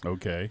homes.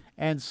 Okay.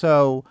 And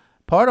so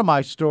part of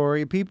my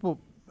story, people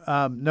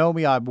know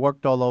me. I've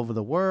worked all over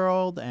the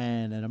world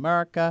and in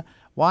America.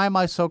 Why am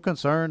I so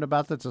concerned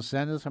about the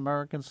descendants of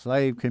American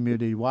slave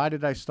community? Why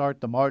did I start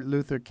the Martin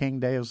Luther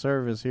King Day of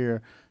Service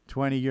here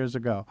 20 years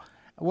ago?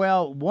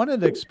 Well, one of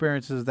the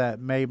experiences that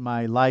made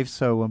my life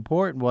so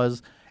important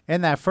was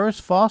in that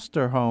first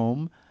foster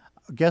home,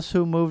 guess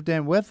who moved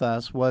in with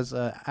us was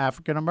an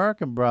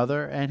African-American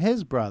brother and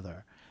his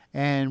brother.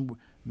 And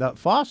the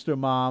foster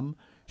mom,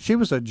 she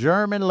was a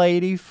German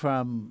lady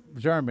from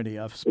Germany,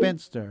 a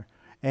spinster.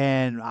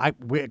 And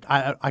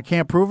I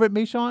can't prove it,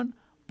 Michon,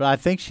 but I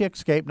think she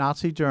escaped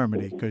Nazi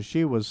Germany because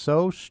she was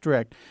so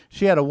strict.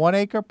 She had a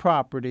 1-acre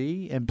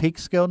property in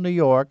Peekskill, New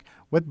York,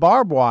 with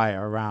barbed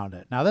wire around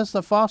it. Now, this is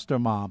the foster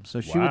mom, so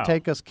she would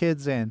take us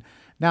kids in.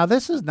 Now,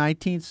 this is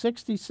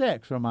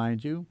 1966,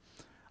 remind you.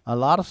 A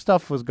lot of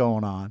stuff was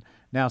going on.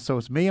 Now, so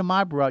it's me and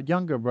my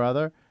younger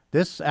brother,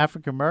 this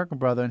African-American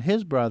brother and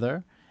his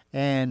brother,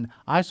 and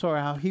I saw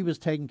how he was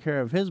taking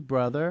care of his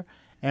brother,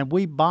 and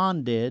we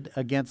bonded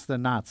against the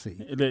Nazi.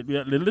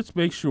 Let's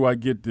make sure I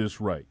get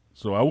this right.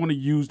 So I want to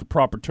use the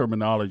proper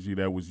terminology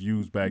that was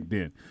used back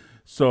then.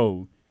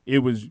 So it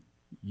was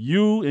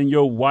you and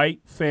your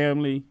white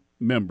family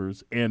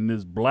members and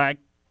this black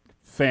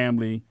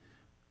family,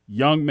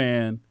 young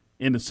man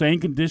in the same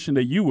condition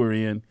that you were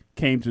in,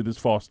 came to this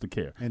foster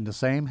care. In the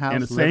same house, in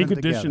the same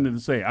condition, in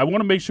the same. I want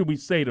to make sure we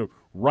say the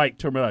right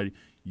terminology.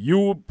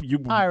 You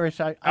Irish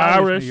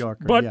New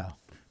Yorker, but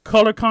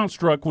color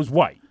construct was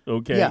white.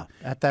 Okay. Yeah,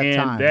 at that and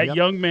time. And that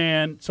young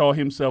man saw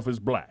himself as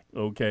black.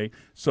 Okay.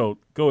 So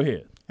go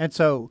ahead. And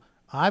so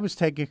I was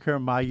taking care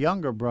of my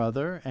younger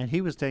brother, and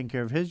he was taking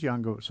care of his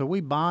younger. So we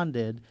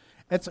bonded.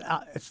 It's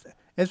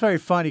very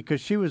funny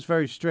because she was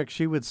very strict.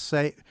 She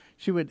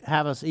would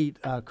have us eat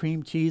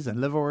cream cheese and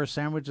liverwurst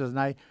sandwiches,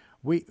 and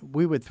we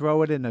would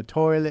throw it in the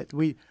toilet.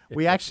 We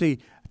actually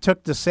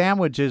took the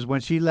sandwiches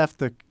when she left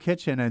the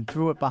kitchen and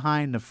threw it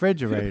behind the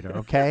refrigerator.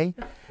 Okay.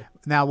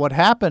 Now, what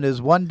happened is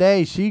one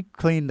day she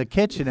cleaned the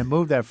kitchen and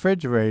moved that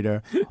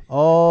refrigerator.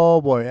 Oh,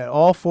 boy.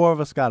 All 4 of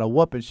us got a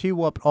whooping. She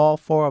whooped all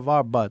 4 of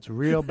our butts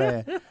real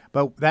bad.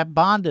 But that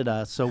bonded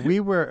us. So we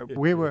were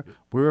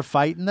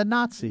fighting the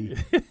Nazi.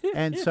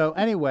 And so,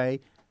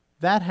 anyway,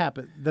 that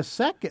happened.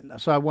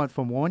 So I went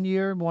from 1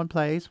 year in one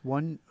place,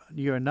 1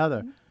 year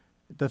another.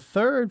 The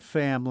third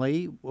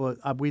family,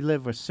 we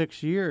lived for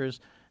 6 years.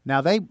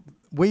 Now,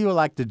 we were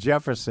like the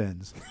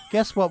Jeffersons.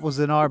 Guess what was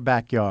in our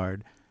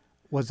backyard?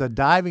 Was a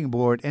diving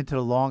board into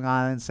the Long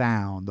Island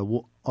Sound, the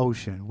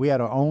ocean. We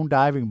had our own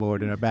diving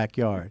board in our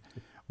backyard.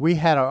 We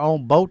had our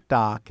own boat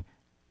dock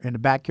in the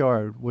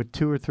backyard with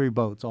 2 or 3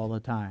 boats all the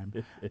time.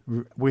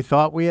 We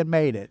thought we had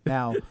made it.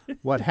 Now,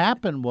 what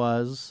happened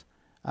was,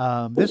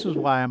 this is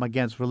why I'm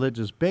against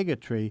religious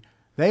bigotry.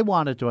 They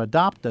wanted to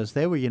adopt us.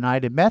 They were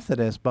United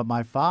Methodists, but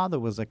my father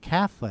was a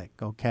Catholic,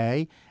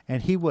 okay?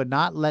 And he would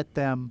not let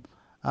them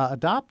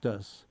adopt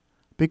us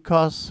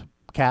because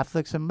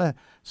Catholics and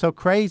so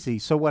crazy.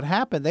 So what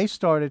happened, they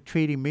started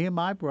treating me and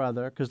my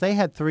brother, because they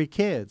had 3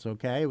 kids,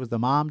 okay? It was the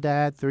mom,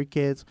 dad, 3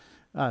 kids,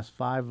 us,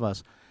 5 of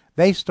us.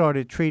 They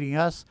started treating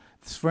us,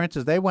 for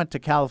instance, they went to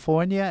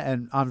California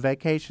and on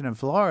vacation in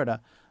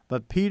Florida,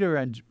 but Peter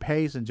and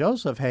Hayes and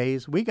Joseph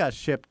Hayes, we got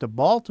shipped to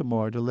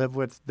Baltimore to live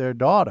with their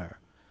daughter.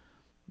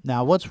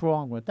 Now, what's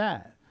wrong with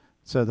that?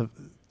 So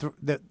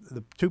the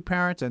 2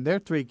 parents and their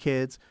 3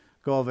 kids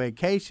go on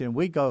vacation.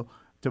 We go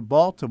to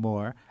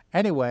Baltimore.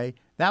 Anyway,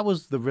 that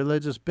was the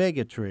religious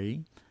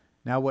bigotry.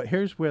 Now,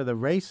 here's where the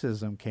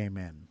racism came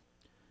in.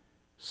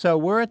 So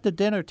we're at the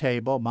dinner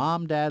table,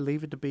 mom, dad,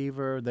 Leave It to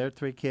Beaver, their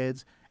 3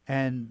 kids,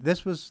 and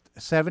this was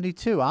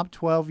 72. I'm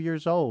 12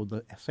 years old,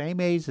 the same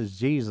age as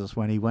Jesus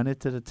when he went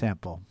into the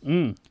temple.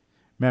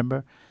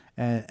 Remember?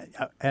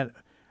 And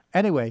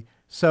anyway,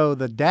 so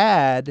the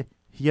dad,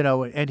 you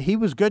know, and he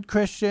was good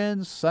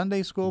Christian,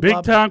 Sunday school.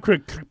 Big time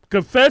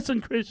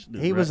confessing Christian.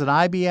 He was an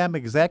IBM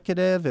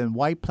executive in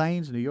White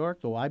Plains, New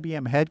York, the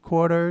IBM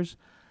headquarters.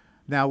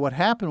 Now, what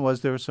happened was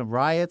there were some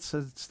riots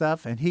and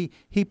stuff, and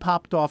he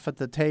popped off at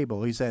the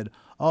table. He said,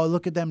 "Oh,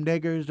 look at them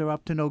niggers. They're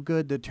up to no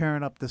good. They're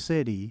tearing up the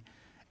city."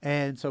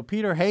 And so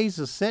Peter Hayes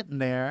is sitting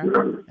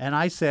there, and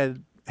I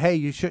said, "Hey,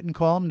 you shouldn't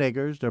call them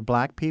niggers. They're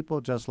black people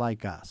just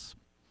like us."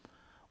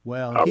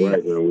 Well,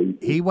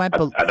 he went.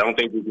 I don't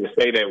think we can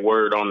say that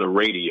word on the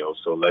radio,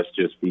 so let's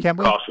just be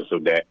cautious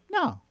of that.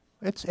 No,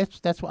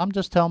 that's what I'm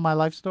just telling my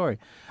life story.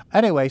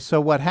 Anyway,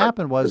 so what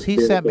happened was he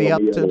sent me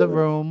up to the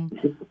room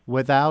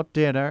without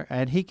dinner,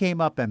 and he came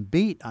up and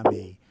beat on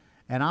me,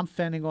 and I'm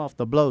fending off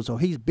the blows. So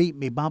he's beating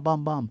me, bum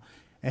bum bum,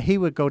 and he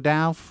would go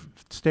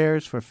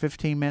downstairs for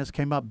 15 minutes,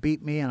 came up,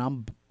 beat me, and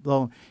I'm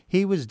blown.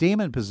 He was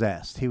demon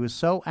possessed. He was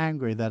so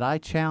angry that I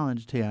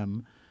challenged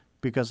him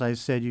because I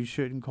said you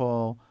shouldn't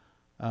call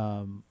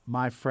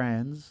my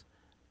friends.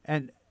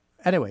 And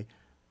anyway,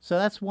 so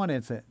that's one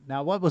incident.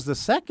 Now, what was the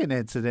second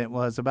incident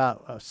was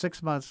about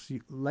 6 months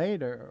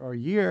later or a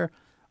year,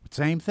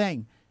 same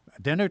thing,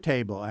 a dinner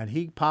table, and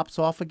he pops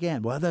off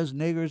again. Well, those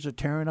niggers are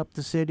tearing up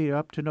the city, they're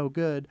up to no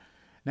good.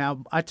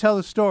 Now, I tell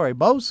the story.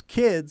 Most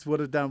kids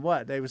would have done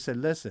what? They would say,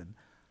 listen,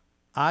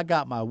 I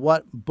got my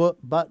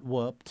butt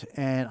whooped,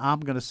 and I'm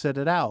going to sit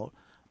it out.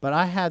 But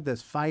I had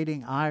this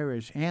fighting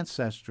Irish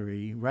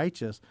ancestry,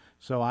 righteous,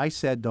 so I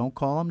said, don't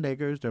call them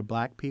niggers. They're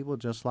black people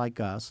just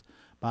like us.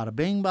 Bada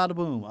bing, bada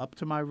boom, up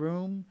to my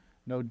room,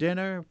 no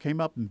dinner,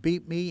 came up and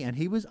beat me, and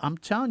I'm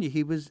telling you,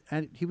 he was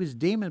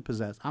demon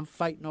possessed. I'm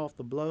fighting off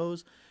the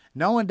blows.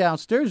 No one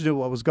downstairs knew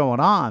what was going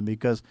on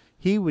because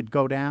he would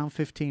go down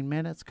 15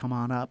 minutes, come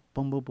on up,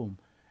 boom, boom, boom.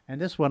 And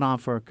this went on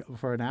for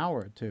an hour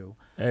or 2.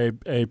 Hey,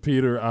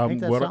 Peter, I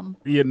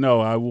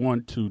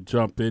want to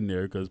jump in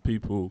there because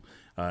people,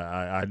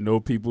 I know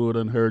people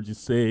done heard you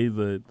say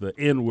the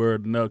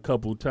N-word a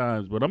couple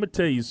times, but I'm going to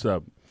tell you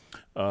something.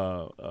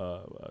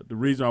 The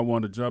reason I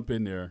want to jump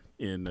in there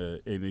and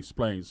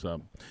explain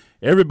something.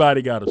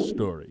 Everybody got a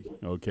story,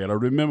 okay? And I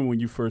remember when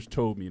you first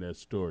told me that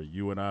story.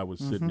 You and I was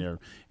sitting there,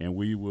 and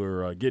we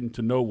were getting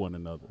to know one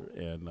another,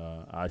 and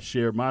I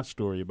shared my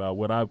story about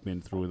what I've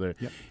been through there.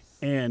 Yep.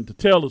 And to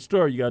tell a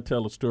story, you got to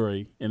tell a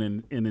story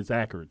in its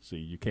accuracy.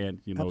 You can't,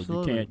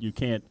 Absolutely. you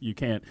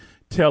can't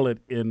tell it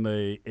in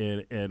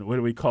what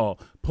do we call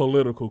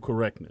political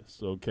correctness,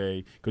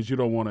 okay? Because you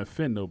don't want to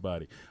offend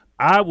nobody.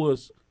 I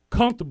was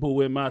comfortable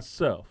with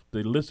myself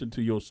to listen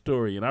to your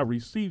story, and I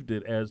received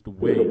it as the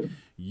way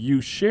you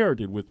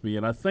shared it with me,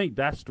 and I think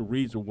that's the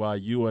reason why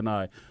you and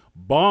I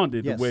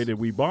bonded the way that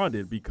we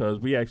bonded, because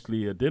we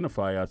actually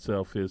identify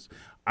ourselves as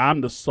I'm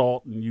the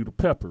salt and you the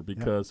pepper,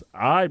 because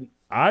I've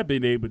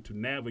been able to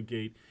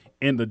navigate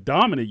in the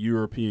dominant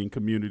European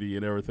community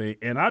and everything,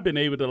 and I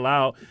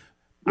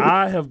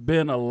have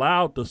been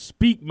allowed to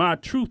speak my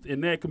truth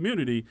in that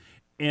community,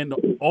 and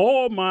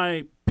all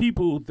my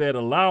people that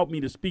allowed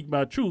me to speak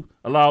my truth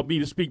allowed me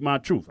to speak my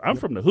truth. I'm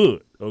from the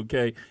hood,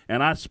 okay,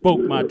 and I spoke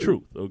my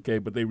truth, okay,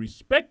 but they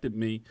respected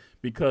me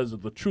because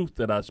of the truth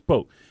that I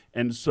spoke.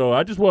 And so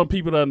I just want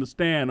people to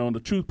understand, on the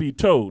truth be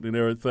told and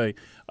everything,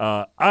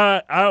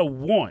 I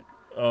want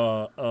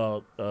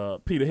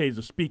Peter Hayes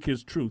to speak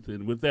his truth.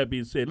 And with that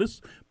being said, let's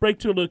break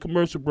to a little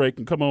commercial break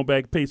and come on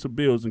back, pay some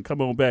bills, and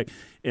come on back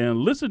and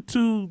listen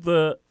to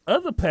the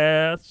other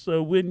paths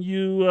when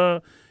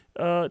you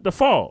the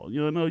fall,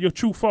 your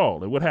true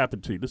fall, and what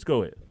happened to you. Let's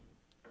go ahead.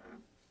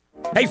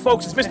 Hey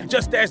folks, it's Mr.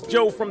 Just Ask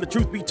Joe from the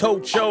Truth Be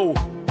Told Show.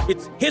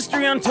 It's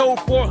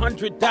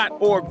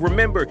historyuntold400.org.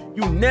 Remember,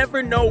 you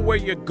never know where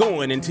you're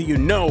going until you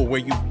know where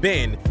you've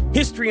been.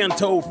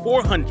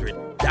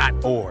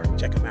 historyuntold400.org.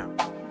 Check them out.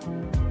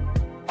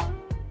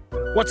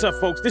 What's up,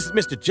 folks? This is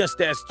Mr.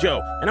 Just Ask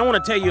Joe, and I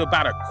want to tell you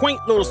about a quaint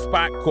little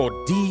spot called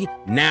D.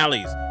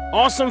 Nally's.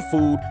 Awesome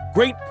food,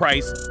 great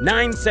price,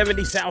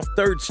 970 South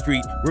 3rd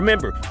Street.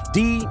 Remember,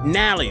 D.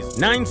 Nally's,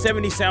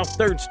 970 South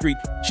 3rd Street.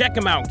 Check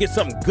them out. Get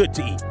something good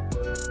to eat.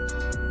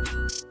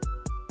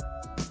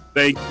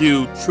 Thank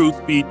you,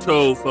 Truth Be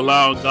Told, for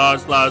allowing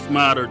God's Lives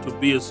Matter to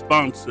be a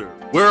sponsor.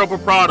 Wearable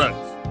products,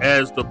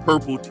 as the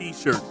purple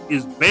t-shirt,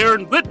 is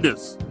bearing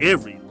witness.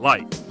 Every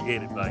life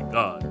created by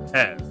God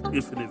has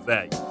infinite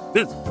value.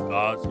 Visit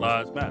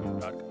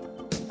God'sLivesMatter.com.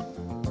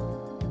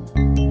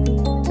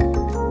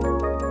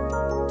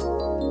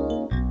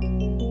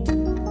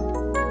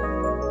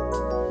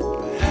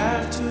 I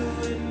have to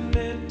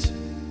admit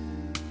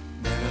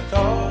that I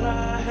thought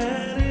I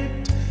had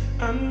it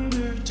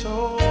under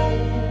total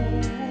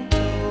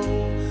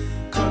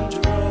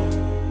control.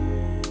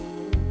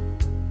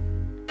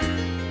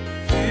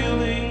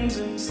 Feelings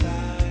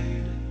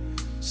inside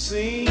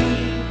seem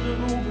to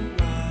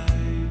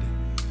override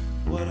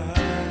what I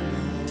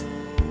know.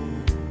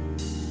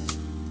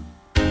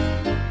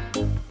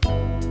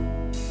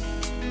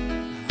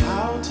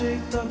 I'll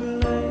take the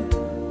blame,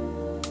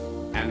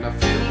 and I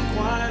feel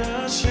quite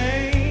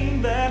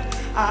ashamed that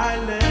I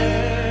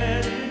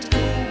let it go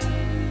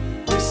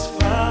this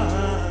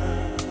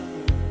far.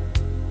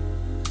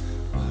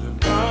 But I'm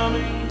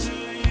coming to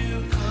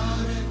you,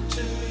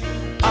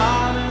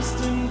 honest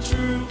and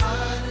true,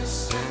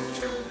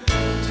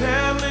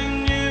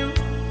 telling you,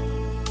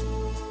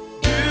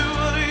 do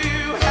what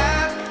you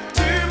have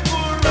to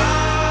for I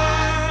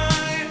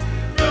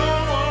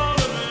don't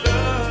wanna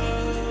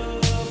love.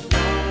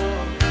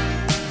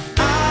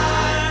 I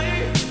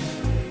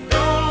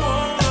don't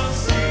wanna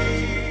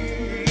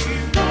see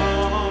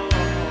wrong.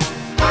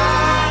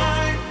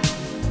 I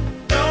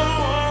don't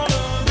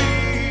wanna be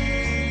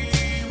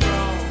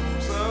wrong.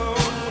 So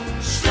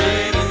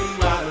straighten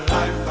my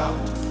life out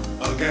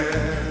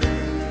again.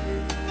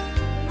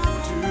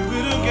 Do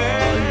it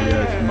again.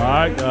 Yes,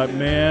 my God,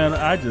 man,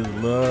 I just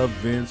love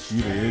Vince,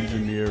 you the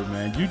engineer,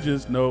 man. You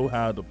just know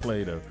how to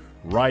play the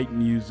right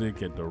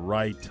music at the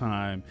right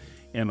time,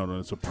 and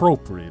it's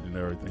appropriate and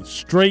everything.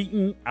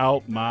 Straighten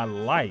out my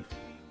life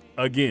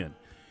again.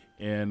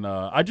 And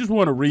I just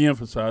want to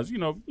reemphasize,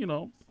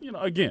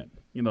 again,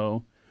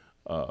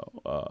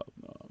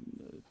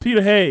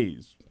 Peter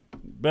Hayes,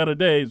 Better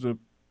Days with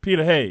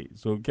Peter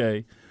Hayes,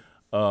 okay?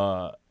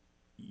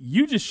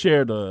 You just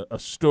shared a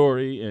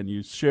story, and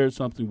you shared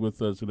something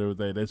with us and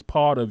everything that's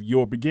part of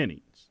your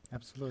beginnings.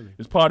 Absolutely.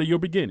 It's part of your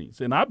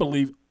beginnings. And I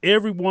believe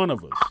every one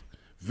of us,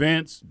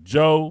 Vince,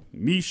 Joe,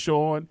 me,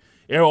 Sean,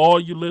 all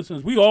you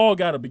listeners, we all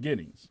got a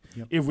beginnings.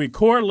 Yep. If we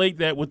correlate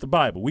that with the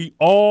Bible, we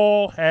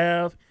all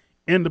have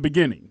in the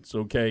beginnings,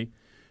 okay?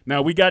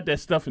 Now, we got that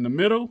stuff in the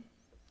middle,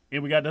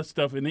 and we got that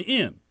stuff in the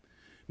end.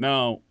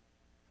 Now,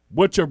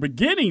 what your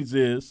beginnings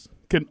is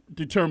can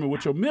determine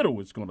what your middle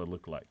is going to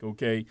look like,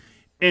 okay?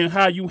 And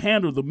how you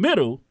handle the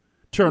middle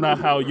turn out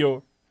how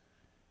your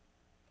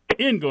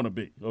end going to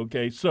be,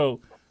 okay?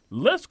 So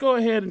let's go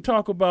ahead and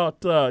talk about,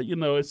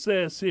 it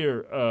says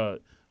here,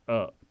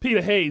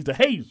 Peter Hayes, the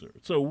Hazer.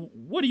 So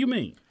what do you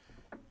mean?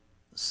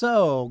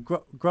 So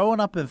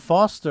growing up in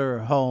foster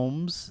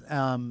homes,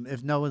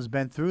 if no one's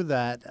been through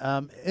that,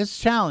 it's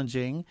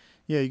challenging.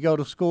 You go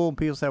to school and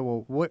people say,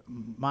 well, what,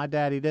 my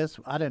daddy this?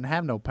 I didn't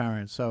have no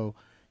parents. So,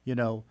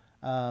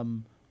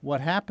 what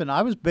happened,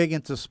 I was big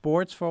into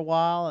sports for a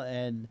while,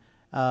 and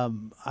I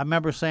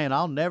remember saying,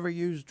 I'll never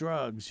use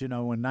drugs,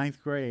 in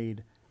ninth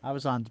grade.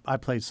 I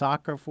played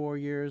soccer 4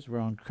 years. We're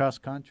on cross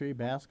country,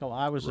 basketball.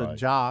 I was a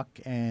jock,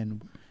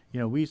 and,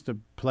 we used to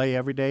play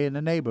every day in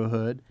the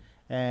neighborhood.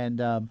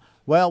 And,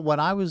 when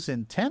I was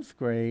in 10th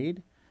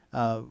grade,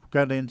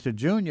 got into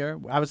junior,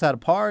 I was at a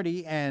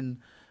party, and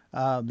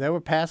they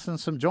were passing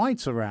some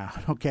joints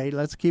around. Okay,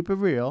 let's keep it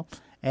real.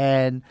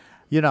 And,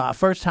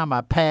 first time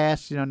I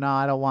passed, no,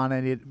 I don't want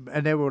any.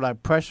 And they were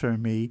like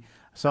pressuring me.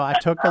 So I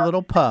took a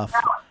little puff.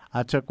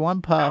 I took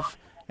one puff,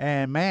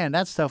 and man,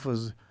 that stuff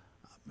was,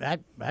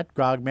 that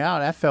grogged me out.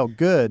 That felt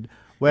good.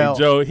 Well, hey,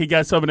 Joe, he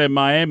got some of that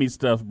Miami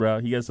stuff, bro.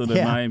 He got some of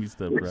that Miami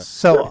stuff, bro.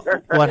 So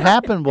what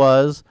happened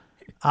was,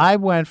 I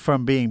went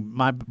from being,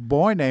 my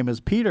boy name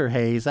is Peter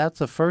Hayes. That's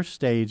the first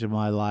stage of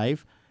my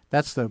life.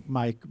 That's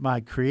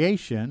my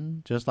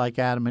creation, just like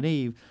Adam and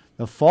Eve.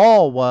 The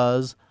fall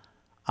was,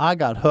 I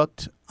got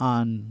hooked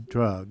on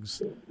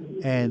drugs.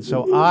 And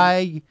so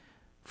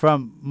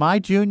from my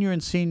junior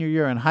and senior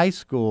year in high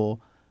school,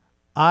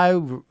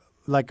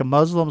 like a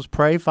Muslims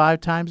pray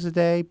 5 times a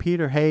day.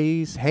 Peter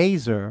Hayes,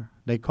 Hazer,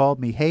 they called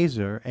me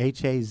Hazer,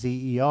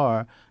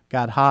 Hazer,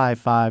 got high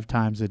 5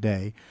 times a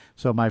day.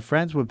 So my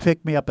friends would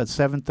pick me up at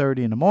 7:30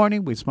 in the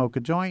morning. We'd smoke a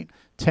joint.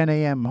 10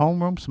 a.m.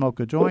 homeroom, smoke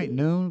a joint.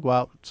 Noon, go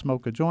out,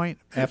 smoke a joint.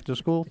 After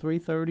school,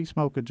 3:30,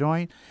 smoke a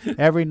joint.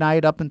 Every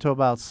night up until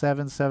about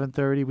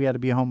 7:30, we had to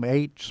be home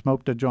 8,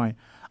 smoked a joint.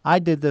 I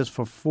did this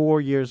for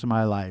 4 years of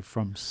my life,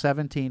 from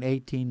 17,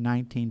 18,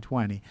 19,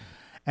 20.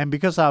 And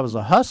because I was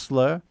a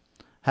hustler,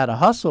 had to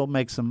hustle,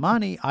 make some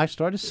money. I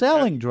started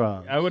selling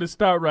drugs. I would have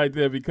stopped right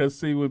there because,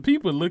 see, when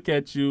people look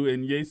at you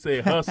and they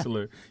say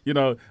hustler,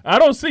 I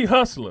don't see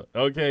hustler,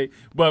 okay?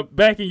 But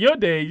back in your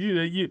day,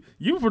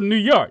 you from New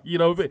York,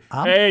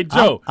 Hey,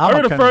 Joe, I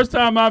remember the first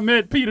time I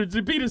met Peter.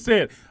 Peter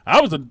said,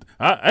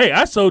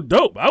 I sold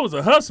dope. I was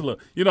a hustler.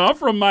 I'm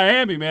from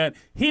Miami, man.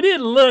 He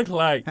didn't look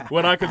like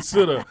what I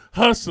consider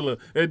hustler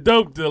and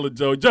dope dealer,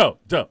 Joe. Joe,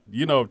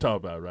 you know what I'm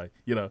talking about, right?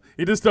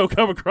 He just don't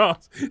come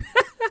across.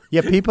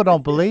 Yeah, people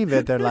don't believe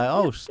it. They're like,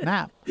 oh,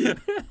 snap.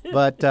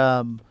 But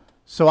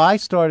so I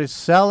started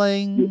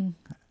selling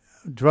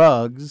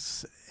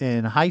drugs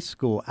in high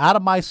school, out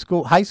of my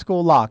high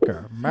school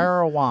locker,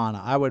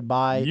 marijuana. I would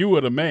buy You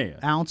were the man.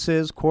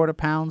 ounces, quarter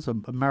pounds of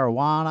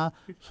marijuana,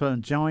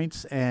 some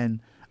joints,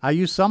 and I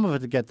used some of it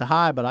to get the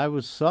high, but I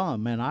was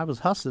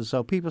hustling.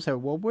 So people say,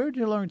 well, where'd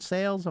you learn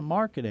sales and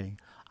marketing?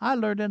 I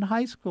learned in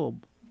high school.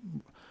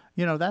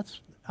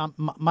 That's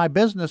my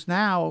business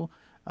now.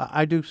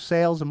 I do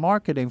sales and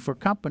marketing for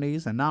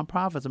companies and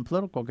nonprofits and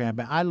political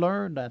campaigns. I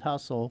learned that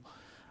hustle,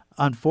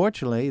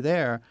 unfortunately,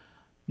 there.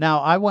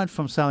 Now, I went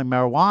from selling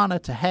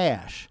marijuana to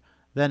hash.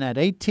 Then at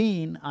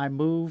 18, I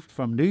moved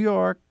from New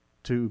York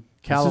to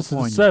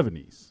California. This is the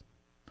 70s.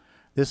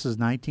 This is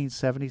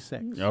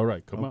 1976. All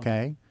right, come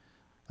on.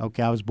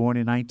 Okay, I was born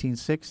in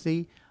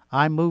 1960.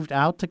 I moved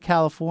out to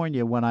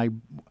California when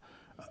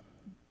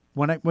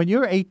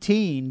you're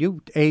 18,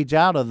 you age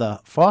out of the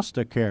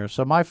foster care.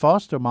 So my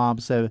foster mom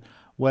said,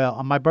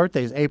 well, my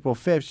birthday is April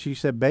 5th. She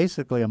said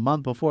basically a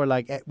month before,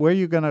 like, where are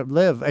you going to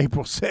live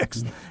April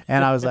 6th?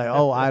 And I was like,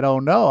 oh, I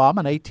don't know. I'm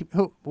an 18.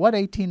 What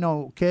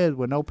 18-year-old kid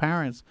with no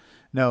parents?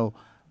 No.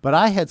 But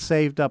I had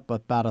saved up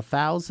about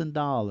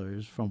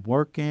 $1,000 from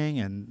working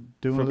and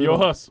doing From your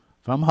hustle.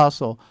 From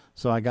hustle.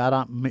 So I got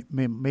on,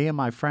 me and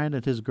my friend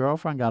and his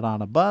girlfriend got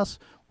on a bus.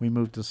 We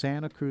moved to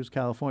Santa Cruz,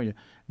 California.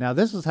 Now,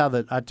 this is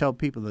how I tell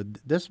people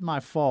that this is my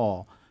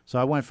fall. So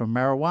I went from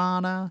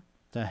marijuana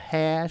to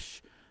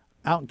hash.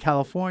 Out in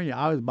California,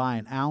 I was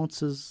buying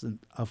ounces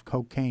of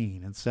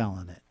cocaine and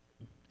selling it.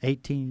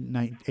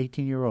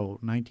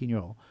 18-year-old,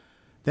 19-year-old.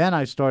 Then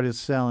I started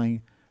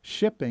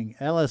shipping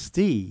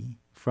LSD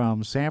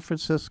from San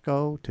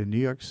Francisco to New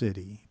York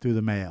City through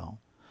the mail.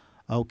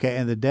 Okay,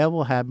 and the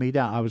devil had me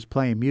down. I was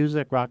playing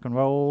music, rock and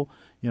roll.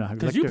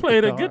 Because you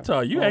played a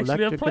guitar. You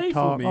actually have played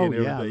for me and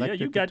everything. Yeah,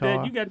 you got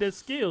guitar. You got that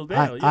skill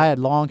down. I had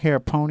long hair,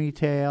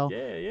 ponytail.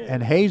 Yeah.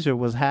 And Hazer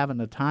was having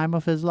the time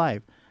of his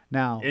life.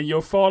 Now, in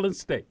your fallen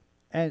state.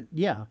 And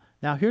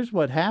now here's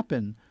what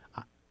happened.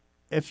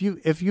 If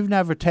you've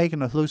never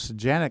taken a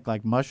hallucinogenic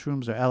like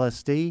mushrooms or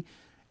LSD,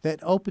 that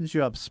opens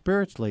you up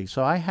spiritually.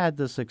 So I had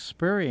this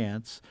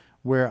experience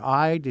where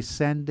I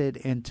descended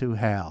into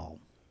hell.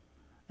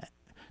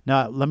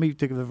 Now let me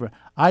think of it.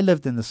 I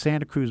lived in the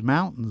Santa Cruz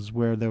Mountains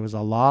where there was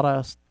a lot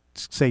of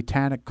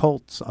satanic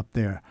cults up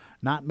there.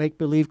 Not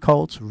make-believe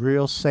cults,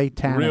 real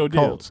satanic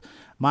cults.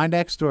 My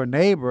next door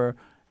neighbor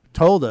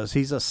told us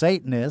he's a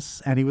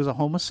Satanist and he was a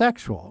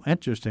homosexual.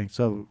 Interesting.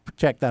 So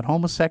check that.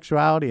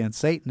 Homosexuality and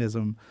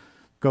Satanism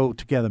go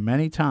together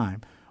many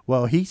times.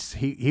 Well,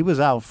 he was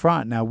out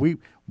front. Now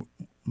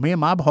me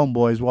and my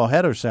homeboys were all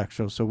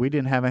heterosexual, so we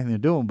didn't have anything to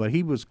do with him. But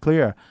he was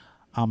clear.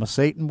 I'm a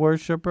Satan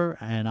worshiper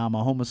and I'm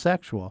a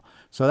homosexual.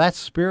 So that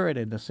spirit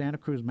in the Santa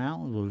Cruz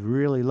Mountains was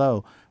really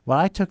low. When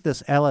I took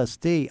this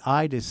LSD,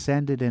 I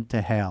descended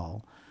into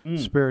hell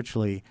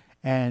spiritually.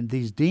 And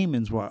these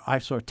demons I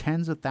saw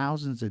tens of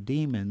thousands of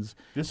demons.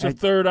 This is your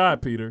third eye,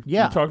 Peter.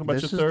 Yeah. You're talking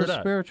about your third eye. This is the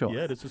spiritual.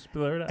 Yeah, this is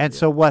third eye. And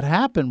so what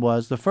happened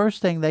was the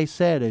first thing they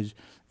said is,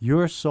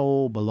 your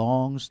soul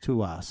belongs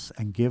to us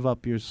and give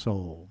up your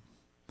soul.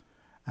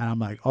 And I'm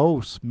like,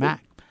 oh,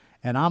 smack.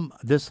 And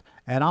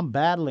I'm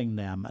battling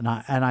them. And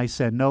I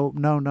said, no,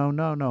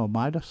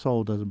 my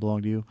soul doesn't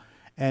belong to you.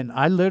 And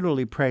I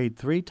literally prayed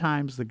 3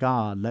 times to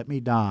God, let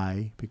me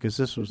die, because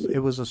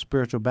it was a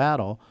spiritual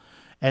battle.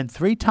 And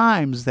 3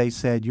 times they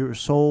said, your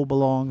soul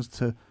belongs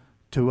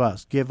to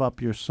us. Give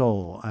up your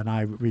soul. And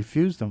I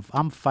refused them.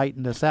 I'm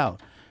fighting this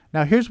out.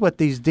 Now, here's what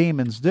these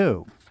demons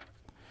do.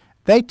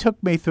 They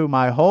took me through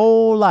my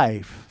whole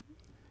life,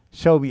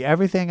 showed me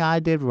everything I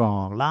did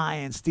wrong,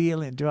 lying,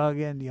 stealing,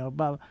 drugging, blah,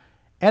 blah.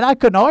 And I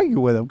couldn't argue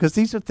with them because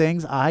these are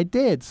things I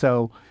did.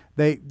 So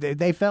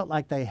they felt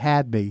like they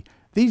had me.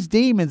 These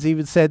demons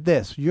even said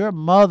this, your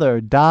mother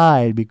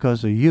died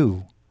because of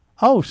you.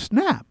 Oh,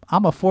 snap.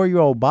 I'm a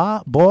 4-year-old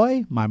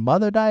boy. My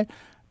mother died.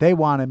 They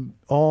wanted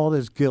all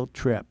this guilt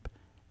trip.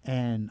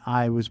 And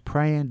I was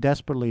praying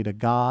desperately to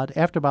God.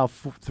 After about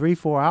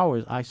 3-4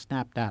 hours, I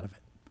snapped out of it.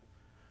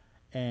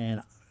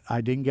 And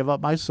I didn't give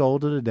up my soul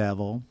to the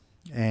devil.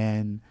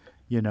 And,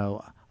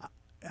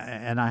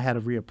 and I had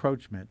a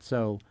reapproachment.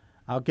 So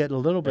I'll get a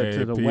little bit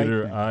to the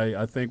Peter, weight thing.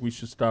 I think we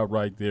should stop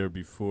right there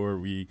before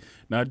we.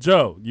 Now,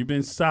 Joe, you've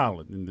been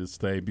silent in this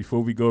thing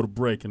before we go to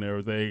break and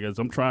everything, as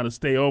I'm trying to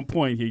stay on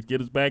point here,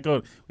 get us back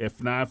on at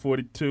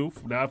 9:42,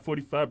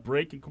 9:45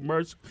 break and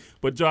commercial.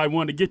 But Joe, I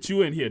wanted to get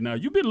you in here. Now,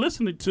 you've been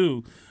listening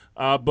to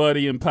our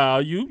buddy and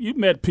pal. You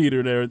met Peter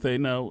and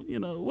everything. Now,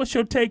 what's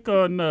your take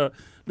on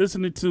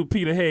listening to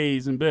Peter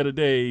Hayes and Better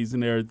Days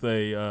and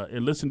everything,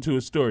 and listen to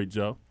his story,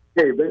 Joe?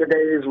 Hey, Better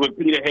Days with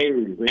Peter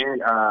Hayes,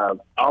 man.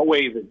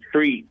 Always a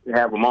treat to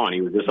have him on.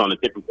 He was just on the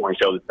Tipping Point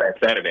show this past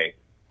Saturday.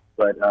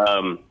 But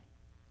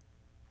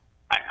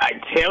I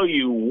tell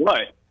you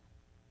what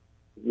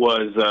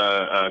was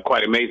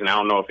quite amazing. I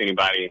don't know if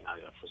anybody,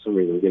 for some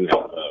reason, getting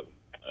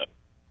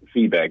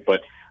feedback,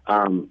 but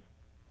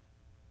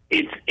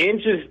it's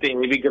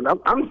interesting because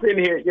I'm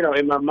sitting here,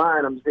 in my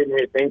mind, I'm sitting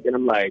here thinking,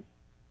 I'm like,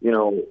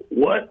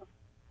 what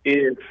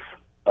if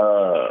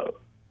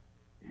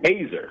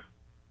Hazer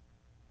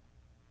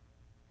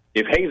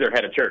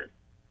had a church,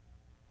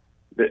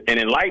 an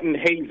enlightened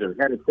Hazer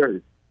had a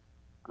church?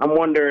 I'm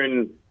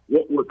wondering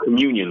what would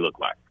communion look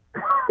like.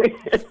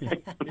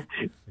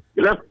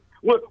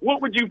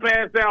 What would you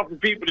pass out for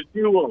people to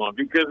chew on?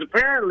 Because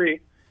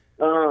apparently,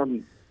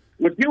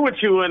 what you were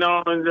chewing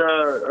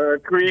on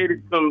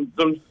created some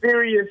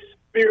serious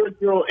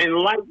spiritual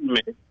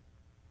enlightenment.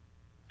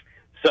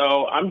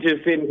 So I'm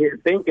just sitting here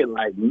thinking,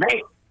 like, man,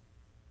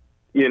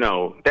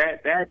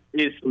 that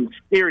is some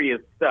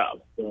serious stuff.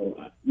 So,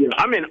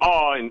 I'm in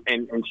awe and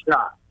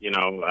shock.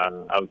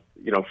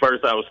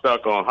 First I was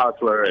stuck on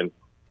Hustler, and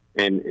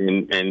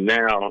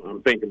now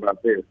I'm thinking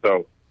about this.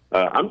 So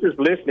I'm just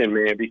listening,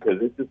 man, because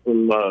this is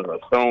some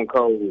stone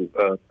cold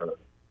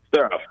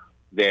stuff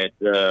that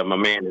my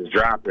man is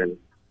dropping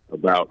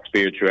about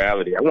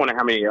spirituality. I wonder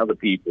how many other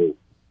people,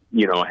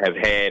 have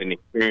had an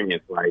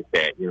experience like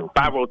that.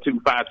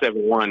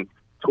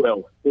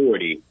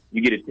 502-571-1240.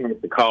 You get a chance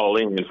to call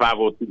in,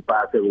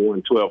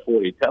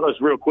 502-571-1240. Tell us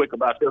real quick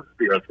about your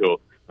spiritual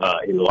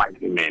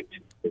enlightenment,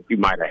 if you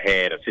might have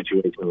had a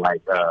situation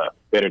like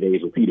Better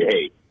Days with Peter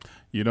Hayes.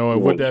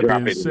 And with that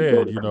being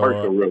said,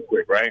 real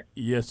quick, right?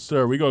 Yes,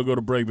 sir. We're going to go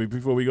to break, but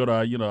before we go to,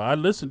 I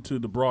listened to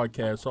the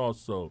broadcast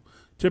also,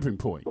 Tipping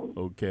Point,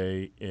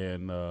 okay,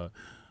 and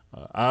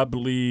I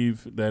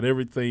believe that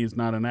everything is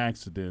not an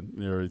accident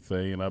and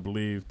everything, and I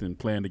believed in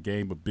playing the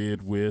game of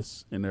bid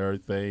whist and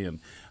everything,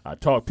 and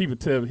people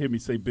hear me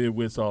say bid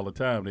whist all the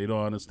time. They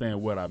don't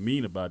understand what I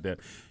mean about that.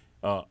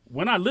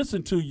 When I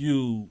listened to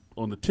you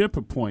on the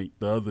Tipping Point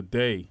the other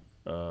day,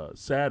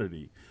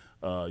 Saturday,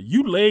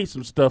 you laid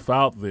some stuff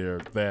out there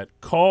that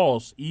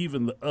caused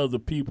even the other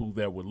people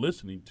that were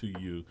listening to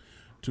you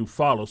to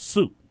follow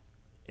suit.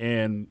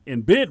 And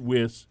in bid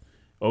whist,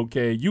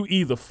 okay, you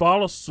either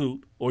follow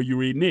suit or you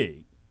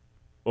renege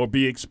or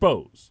be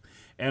exposed.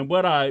 And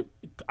what I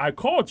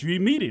called you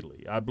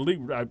immediately. I believe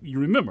you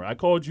remember. I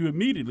called you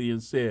immediately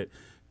and said,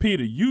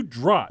 Peter, you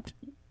dropped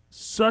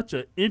such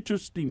an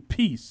interesting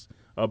piece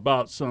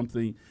about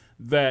something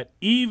that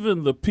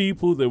even the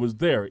people that was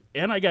there,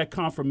 and I got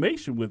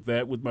confirmation with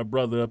that with my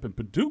brother up in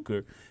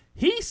Paducah,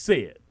 he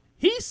said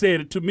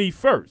it to me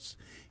first.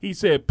 He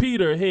said,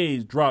 Peter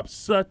Hayes dropped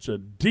such a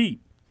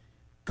deep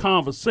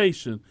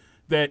conversation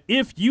that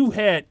if you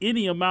had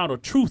any amount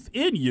of truth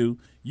in you,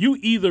 you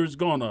either is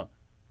going to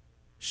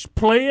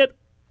play it,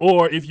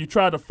 or if you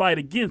try to fight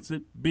against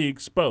it, be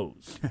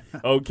exposed.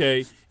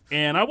 Okay?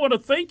 And I want to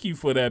thank you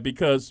for that,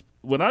 because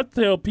when I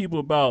tell people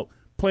about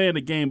playing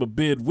the game of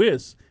bid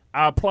whist,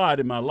 I apply it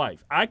in my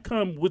life. I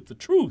come with the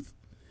truth.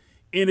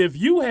 And if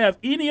you have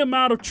any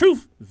amount of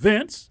truth,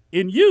 Vince,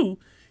 in you,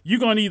 you're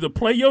going to either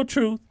play your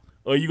truth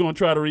or you're going to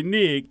try to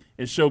renege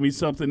and show me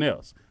something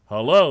else.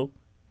 Hello?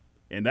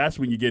 And that's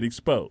when you get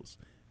exposed.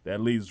 That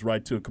leads us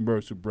right to a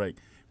commercial break.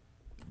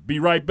 Be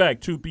right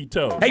back, Truth Be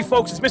Told. Hey,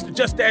 folks, it's Mr.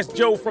 Just Ask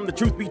Joe from the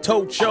Truth Be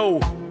Told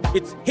show.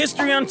 It's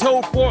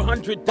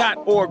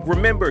historyuntold400.org.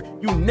 Remember,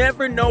 you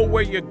never know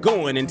where you're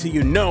going until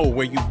you know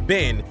where you've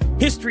been.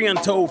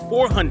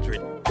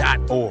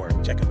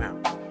 historyuntold400.org. Check them out.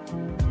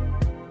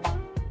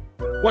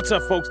 What's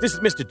up, folks? This is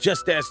Mr.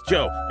 Just Ask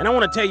Joe, and I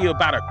want to tell you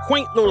about a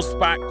quaint little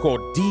spot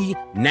called D.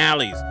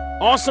 Nally's.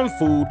 Awesome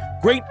food,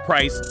 great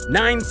price,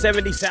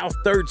 970 South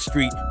 3rd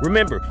Street.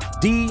 Remember,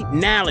 D.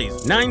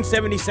 Nally's,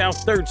 970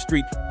 South 3rd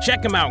Street.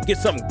 Check them out and get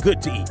something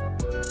good to eat.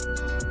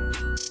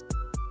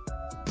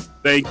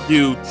 Thank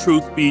you,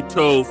 Truth Be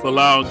Told, for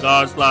allowing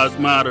God's Lives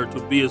Matter to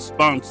be a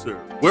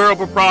sponsor.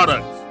 Wearable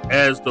products,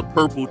 as the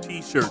purple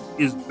t-shirt,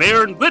 is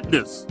bearing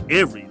witness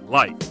every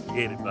life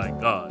created by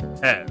God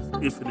has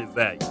infinite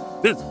value.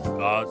 Visit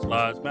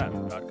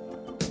God'sLivesMatter.com.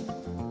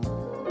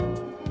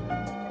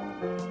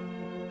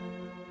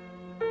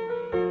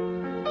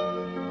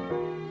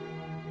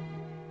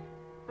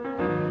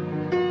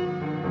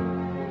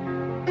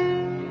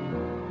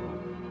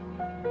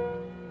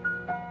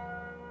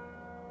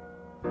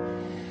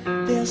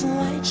 There's a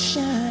light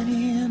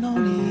shining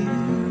on you,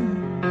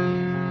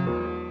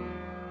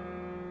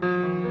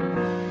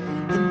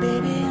 and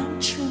baby, I'm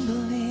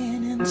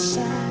trembling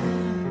inside.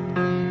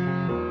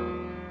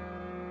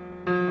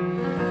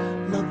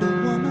 Love the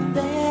woman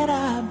that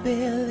I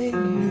barely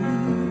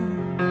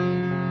knew.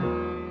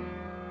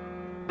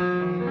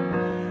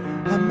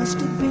 I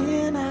must have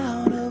been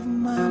out of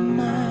my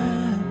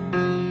mind.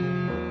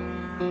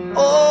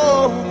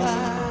 Oh,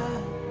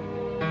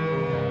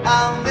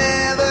 I'll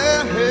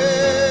never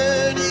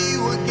hurt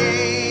you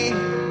again.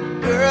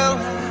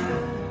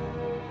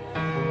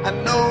 I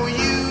know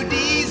you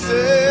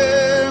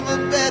deserve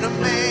a better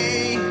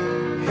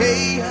man.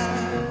 Hey,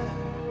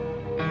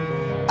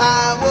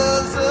 I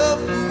was a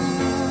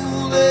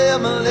fool that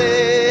ever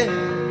let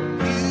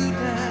you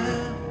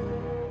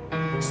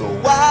down. So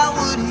why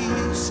would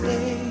you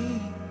stay?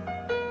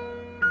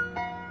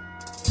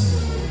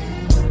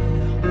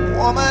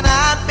 Woman,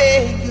 I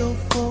beg your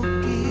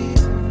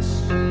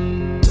forgiveness,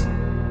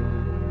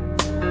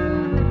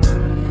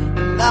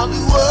 and I'll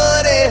do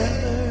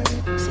whatever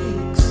it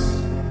takes.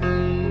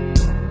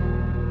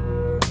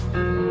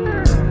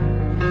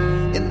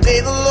 And may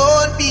the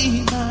Lord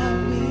be my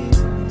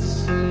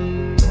witness.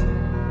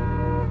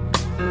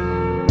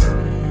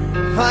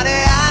 Honey,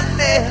 I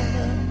never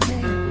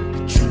meant to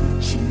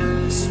treat you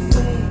this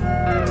way.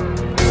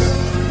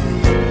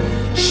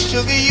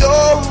 Sugar, your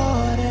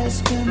heart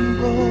has been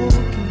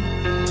broken,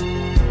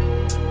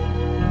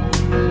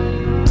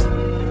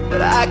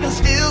 but I can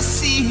still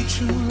see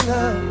true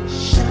love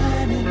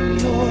shine in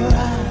your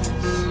eyes.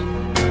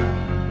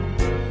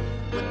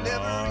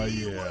 Oh,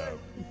 yeah.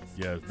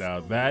 Yes, now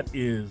that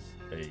is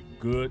a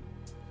good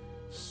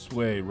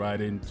sway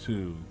right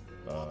into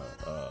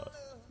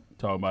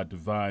talking about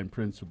divine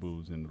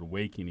principles and the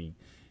awakening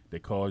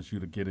that cause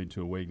you to get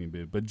into awakening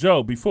bit. But,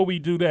 Joe, before we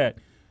do that,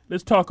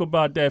 let's talk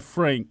about that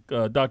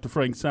Dr.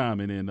 Frank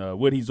Simon, and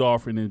what he's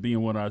offering and being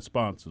one of our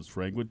sponsors,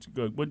 Frank.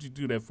 Would you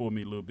do that for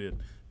me a little bit,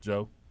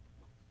 Joe?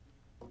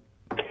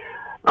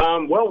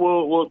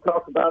 Well, we'll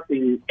talk about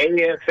the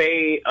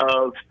AFA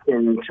of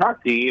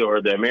Kentucky, or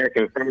the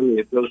American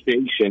Family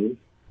Association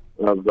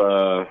of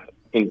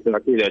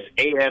Kentucky. That's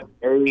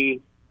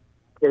AFAKY.org.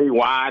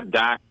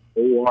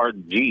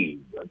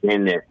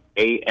 Again, that's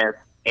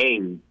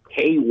AFAKY.org.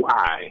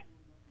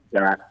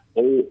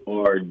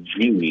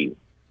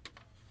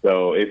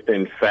 So if,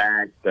 in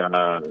fact,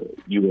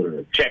 you want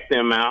to check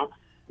them out,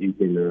 you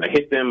can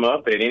hit them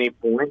up at any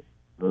point.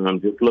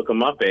 Just look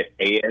them up at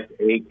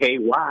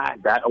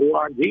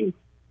ASAKY.org.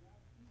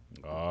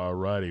 All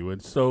righty.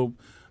 So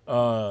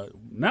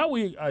now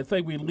I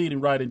think we're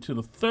leading right into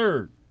the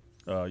third,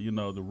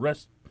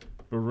 the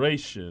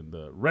restoration,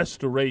 the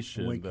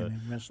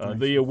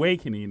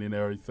awakening and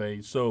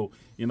everything. So,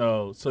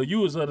 so you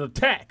was an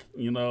attack,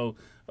 the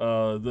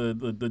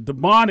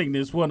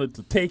demonicness wanted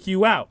to take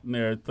you out and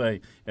everything.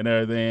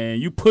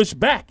 And you pushed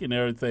back and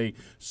everything.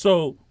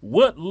 So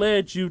what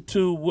led you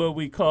to what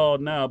we call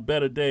now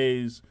Better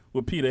Days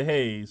with Peter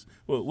Hayes?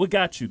 Well, what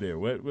got you there?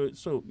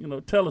 So,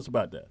 tell us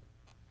about that.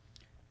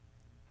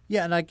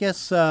 Yeah, and I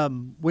guess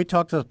we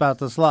talked about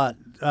this a lot.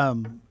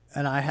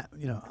 And I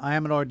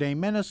am an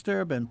ordained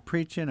minister, been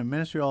preaching and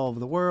ministry all over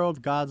the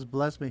world. God's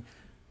blessed me.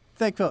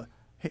 Thankful.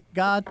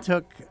 God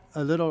took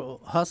a little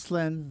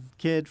hustling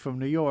kid from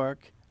New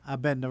York.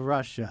 I've been to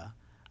Russia.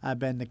 I've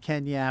been to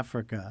Kenya,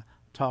 Africa,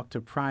 talked to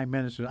prime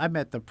ministers. I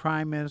met the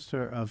prime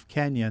minister of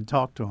Kenya and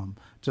talked to him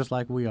just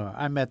like we are.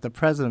 I met the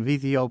president of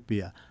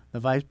Ethiopia, the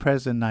vice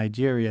president of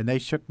Nigeria, and they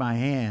shook my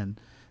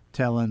hand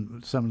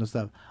telling some of the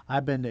stuff.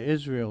 I've been to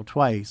Israel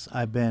twice.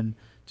 I've been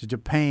to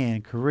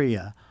Japan,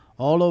 Korea,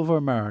 all over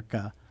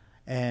America,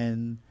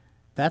 and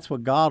that's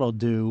what God will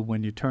do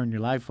when you turn your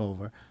life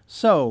over.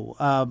 So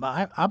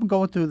I'm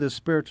going through this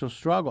spiritual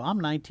struggle. I'm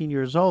 19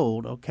 years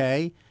old,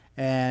 okay?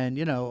 And,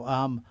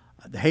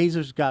 the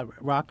Hazers got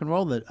rock and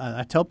roll.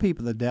 I tell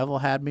people the devil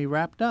had me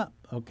wrapped up,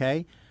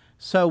 okay?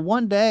 So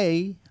one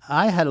day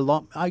I had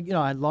I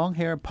had long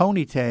hair,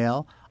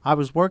 ponytail. I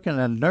was working at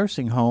a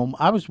nursing home.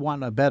 I was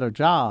wanting a better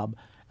job.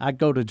 I'd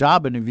go to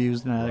job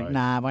interviews, and I'm like,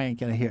 nah, I ain't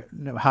going to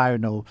hire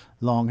no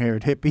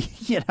long-haired hippie,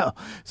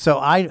 So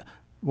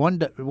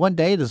one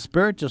day the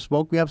Spirit just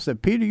woke me up and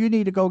said, Peter, you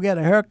need to go get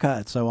a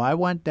haircut. So I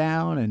went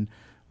down and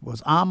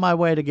was on my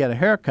way to get a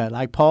haircut,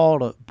 like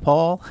Paul,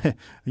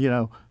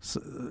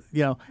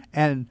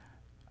 and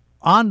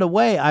on the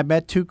way I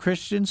met two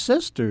Christian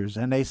sisters,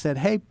 and they said,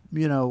 hey,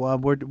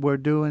 we're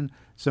doing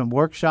some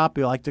workshop.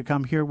 You like to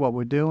come hear what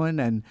we're doing?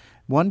 And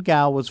one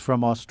gal was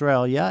from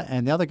Australia,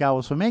 and the other gal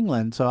was from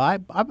England. So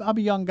I'm a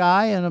young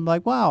guy, and I'm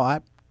like, wow,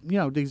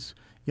 these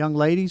young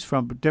ladies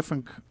from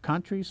different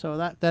countries. So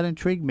that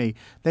intrigued me.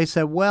 They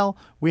said, well,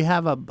 we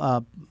have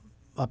a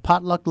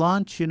potluck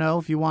lunch,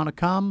 if you want to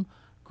come,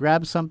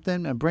 grab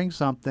something and bring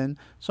something.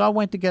 So I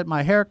went to get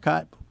my hair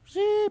cut,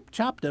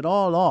 chopped it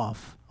all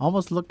off.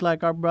 Almost looked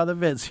like our brother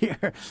Vince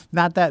here.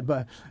 Not that,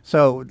 but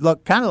so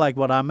look kind of like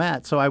what I'm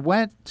at. So I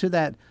went to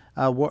that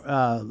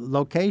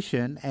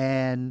location,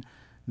 and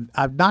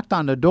I knocked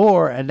on the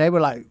door, and they were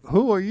like,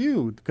 who are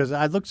you? Because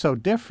I looked so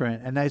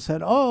different. And they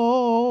said,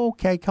 oh,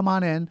 okay, come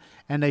on in.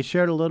 And they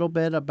shared a little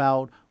bit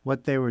about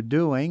what they were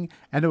doing.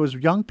 And it was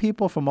young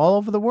people from all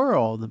over the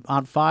world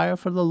on fire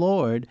for the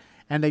Lord.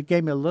 And they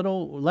gave me a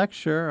little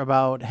lecture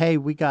about, hey,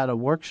 we got a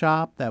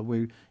workshop that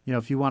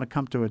if you want to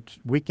come to a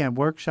weekend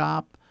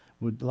workshop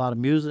with a lot of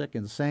music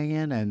and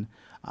singing.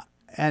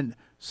 And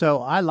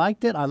so I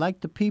liked it. I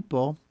liked the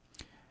people.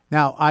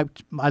 Now, I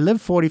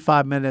live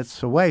 45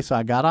 minutes away, so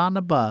I got on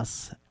the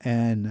bus,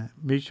 and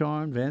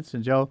Mishorn, Vince,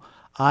 and Joe,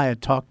 I had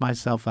talked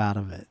myself out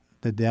of it.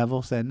 The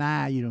devil said,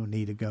 nah, you don't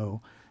need to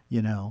go,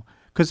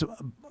 because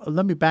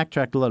let me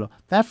backtrack a little.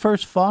 That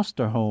first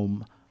foster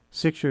home,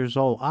 6 years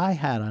old, I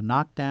had a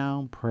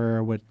knockdown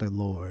prayer with the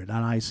Lord.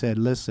 And I said,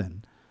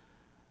 listen,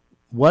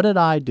 what did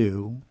I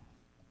do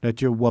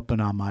that you're whooping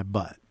on my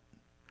butt?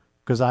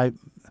 Because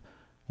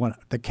when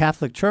the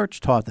Catholic Church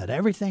taught that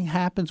everything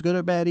happens, good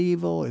or bad,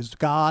 evil, is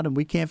God, and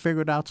we can't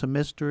figure it out. It's a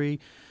mystery.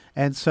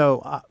 And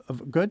so, a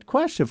good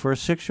question for a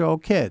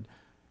 6-year-old kid.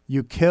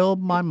 You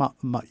killed my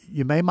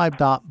you made my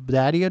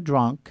daddy a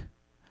drunk.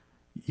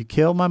 You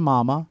killed my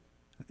mama.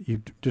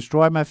 You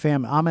destroyed my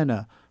family. I'm in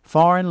a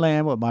foreign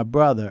land with my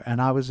brother,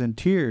 and I was in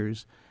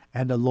tears.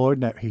 And the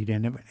Lord, he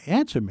didn't even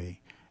answer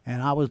me.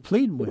 And I was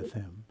pleading with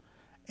him.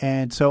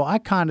 And so I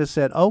kind of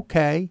said,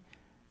 okay,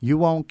 you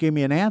won't give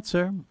me an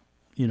answer.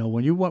 You know,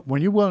 when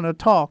you're willing to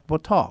talk, we'll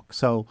talk.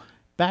 So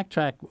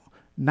backtrack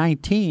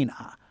 19,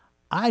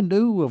 I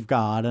knew of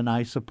God and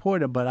I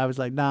support him, but I was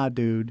like, nah,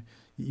 dude,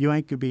 you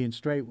ain't being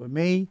straight with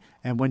me.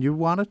 And when you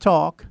want to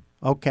talk,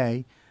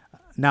 okay.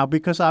 Now,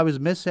 because I was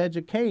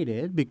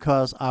miseducated,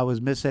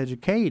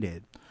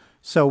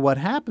 so what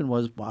happened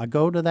was I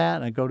go to that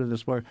and I go to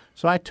this work.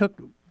 So I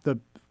took the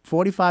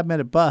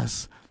 45-minute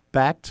bus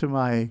back to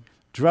my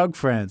drug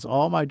friends,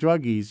 all my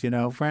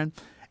druggies, friend.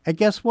 And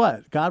guess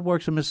what? God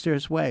works a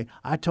mysterious way.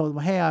 I told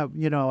them, hey, I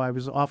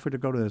was offered to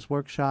go to this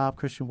workshop,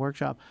 Christian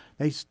workshop.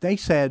 They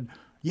said,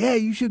 yeah,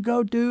 you should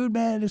go, dude,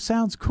 man. It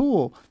sounds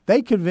cool.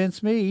 They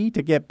convinced me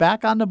to get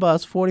back on the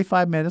bus,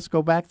 45 minutes,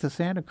 go back to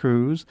Santa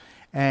Cruz.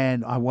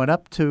 And I went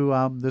up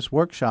to this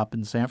workshop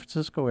in the San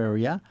Francisco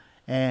area,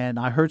 and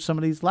I heard some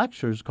of these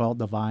lectures called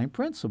Divine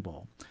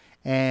Principle.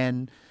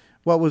 And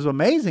what was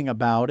amazing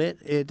about it,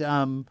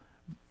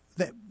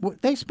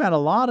 they spent a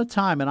lot of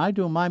time, and I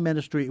do my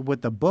ministry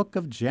with the book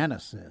of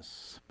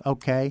Genesis,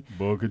 okay?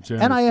 Book of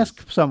Genesis. And I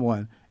asked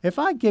someone, if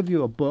I give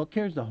you a book,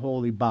 here's the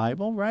Holy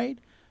Bible, right?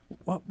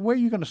 Where are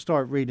you going to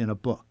start reading a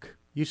book?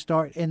 You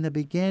start in the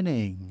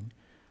beginning.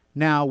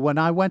 Now, when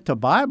I went to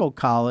Bible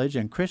college,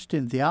 and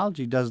Christian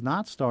theology does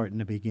not start in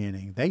the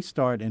beginning. They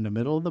start in the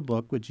middle of the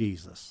book with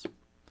Jesus.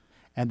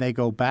 And they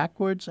go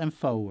backwards and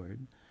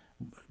forward,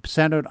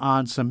 centered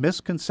on some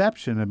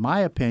misconception, in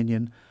my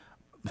opinion,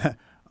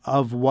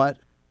 of what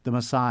the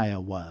Messiah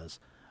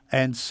was.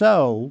 And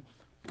so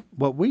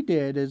what we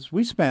did is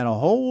we spent a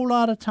whole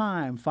lot of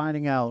time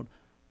finding out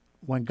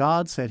when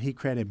God said he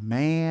created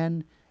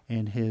man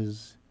in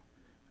his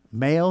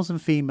males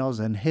and females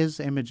in his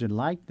image and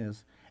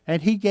likeness,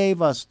 and he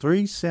gave us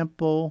 3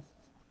 simple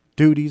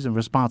duties and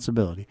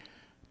responsibility: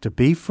 to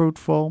be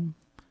fruitful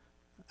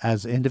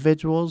as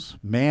individuals,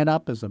 man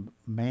up as a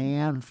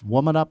man,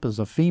 woman up as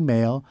a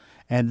female,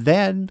 and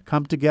then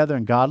come together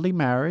in godly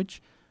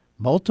marriage,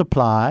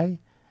 multiply,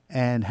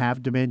 and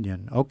have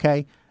dominion.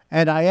 Okay?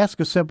 And I ask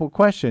a simple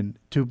question.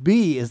 To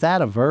be, is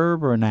that a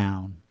verb or a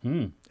noun?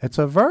 It's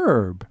a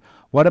verb.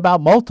 What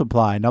about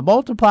multiply? Now,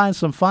 multiplying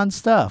some fun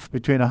stuff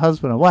between a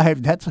husband and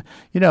wife, that's,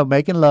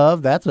 making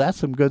love, that's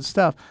some good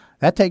stuff.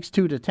 That takes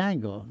 2 to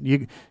tangle,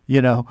 and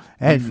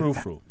be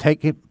fruitful.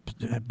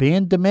 Be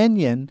in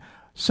dominion.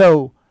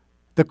 So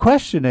the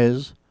question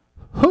is,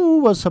 who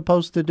was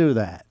supposed to do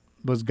that?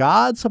 Was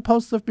God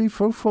supposed to be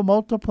fruitful,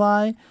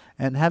 multiply,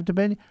 and have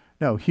dominion?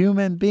 No,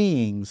 human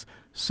beings.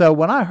 So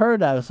when I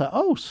heard that, I was like,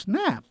 oh,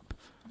 snap.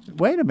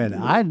 Wait a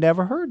minute. I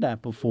never heard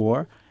that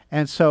before.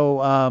 And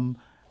so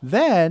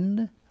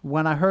then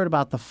when I heard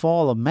about the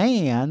fall of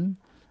man,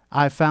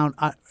 I found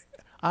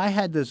I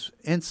had this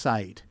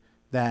insight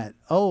that,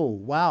 oh,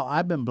 wow,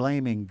 I've been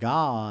blaming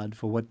God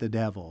for what the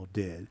devil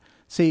did.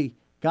 See,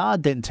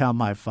 God didn't tell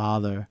my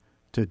father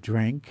to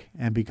drink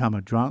and become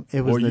a drunk.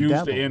 It was the devil. Or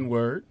use the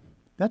N-word.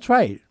 That's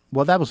right.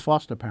 Well, that was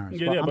foster parents.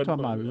 Yeah, I'm talking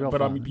about real but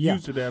father. I'm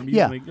used to that. I'm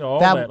yeah. using all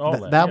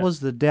that. That was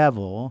the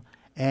devil.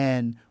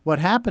 And what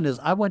happened is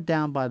I went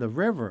down by the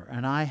river,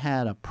 and I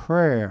had a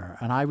prayer,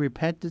 and I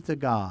repented to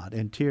God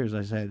in tears.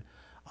 I said,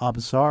 I'm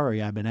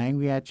sorry, I've been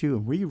angry at you,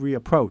 and we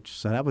reapproached.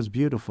 So that was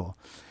beautiful.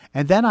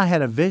 And then I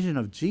had a vision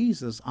of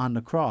Jesus on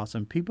the cross,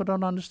 and people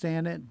don't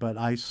understand it, but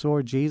I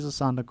saw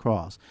Jesus on the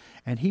cross,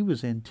 and he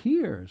was in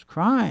tears,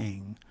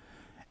 crying.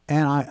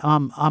 And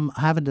I'm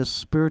having this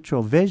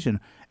spiritual vision,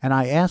 and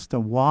I asked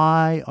him,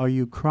 why are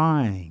you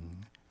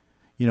crying?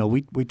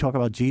 We talk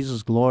about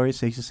Jesus' glory.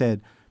 So he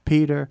said,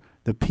 Peter,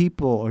 the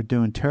people are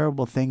doing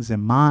terrible things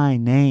in my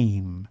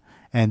name,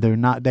 and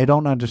they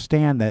don't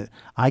understand that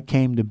I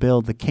came to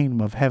build the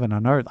kingdom of heaven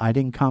on earth. I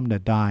didn't come to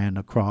die on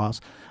the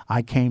cross.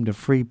 I came to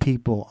free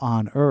people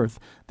on earth,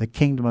 the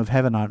kingdom of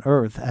heaven on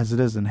earth as it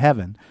is in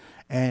heaven.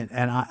 And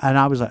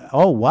I was like,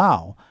 oh,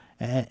 wow.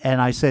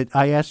 And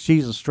I asked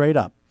Jesus straight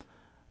up,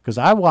 because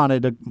I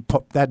wanted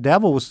to, that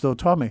devil was still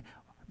talking me.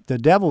 The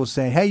devil was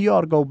saying, hey, you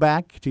ought to go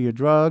back to your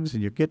drugs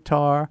and your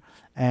guitar.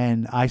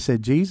 And I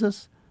said,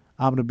 Jesus,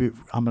 I'm going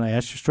to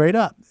ask you straight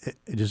up.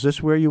 Is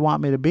this where you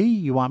want me to be?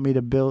 You want me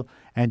to build?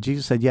 And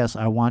Jesus said, yes,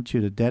 I want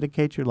you to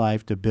dedicate your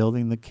life to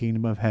building the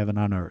kingdom of heaven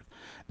on earth.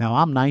 Now,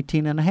 I'm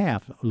 19 and a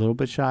half, a little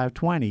bit shy of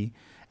 20.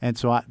 And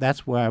so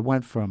that's where I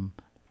went from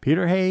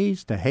Peter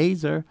Hayes to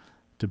Hazer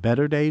to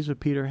Better Days with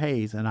Peter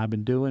Hayes. And I've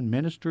been doing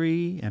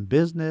ministry and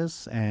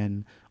business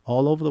and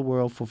all over the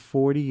world for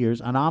 40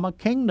 years, and I'm a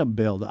kingdom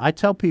builder. I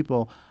tell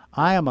people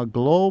I am a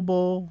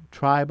global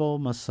tribal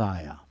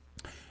Messiah.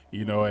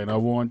 You know, and I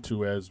want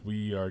to, as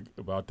we are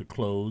about to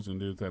close and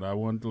do that, I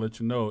wanted to let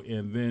you know.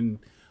 And then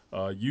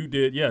you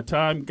did,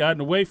 time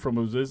gotten away from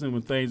us, isn't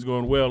when things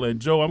going well.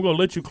 And Joe, I'm going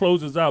to let you close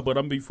this out, but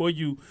before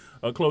you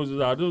close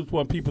this out, I just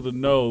want people to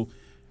know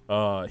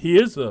he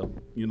is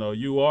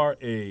you are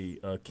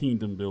a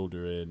kingdom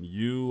builder, and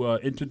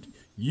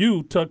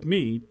you took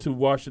me to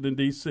Washington,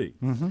 D.C.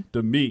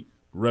 To meet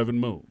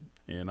Reverend Moon.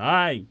 And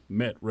I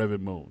met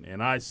Reverend Moon,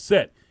 and I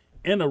sat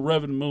in a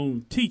Reverend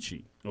Moon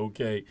teaching,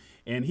 okay?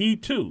 And he,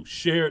 too,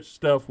 shared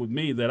stuff with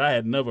me that I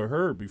had never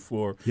heard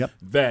before. Yep.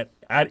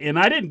 I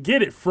didn't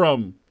get it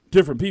from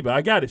different people.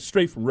 I got it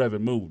straight from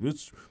Reverend Moon,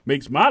 which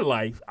makes my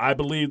life, I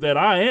believe that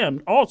I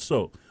am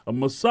also a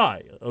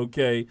Messiah,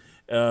 okay?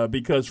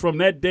 Because from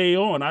that day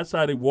on, I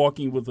started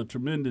walking with a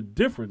tremendous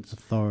difference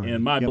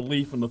in my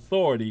belief and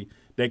authority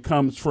that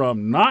comes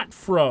not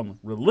from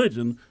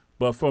religion,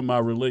 but from my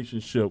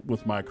relationship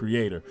with my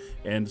Creator.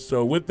 And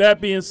so with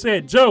that being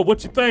said, Joe,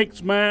 what you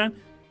think, man?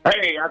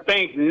 Hey, I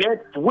think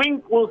next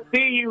week we'll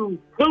see you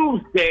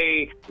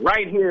Tuesday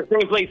right here,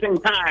 same place, same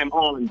time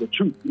on the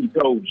Truth Be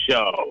Told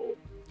Show.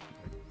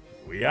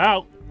 We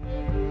out.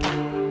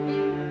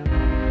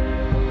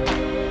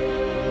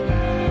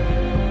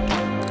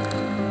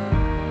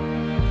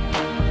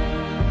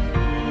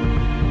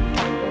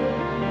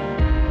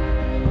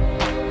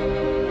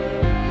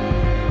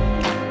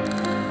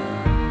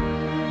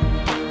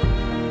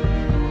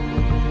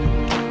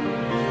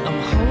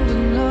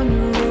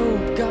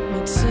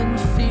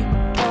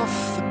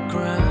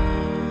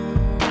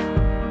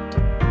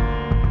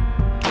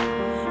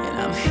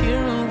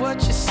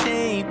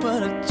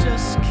 But I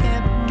just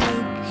can't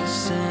make you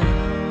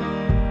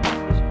sound.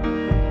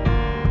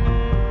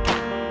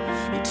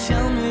 You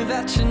tell me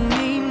that you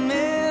need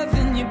me,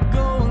 then you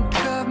go and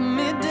cut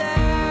me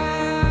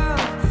down.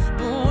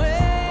 But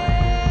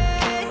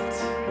wait,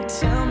 you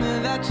tell me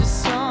that you're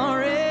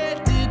sorry,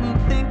 didn't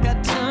think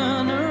I'd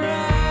turn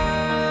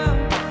around.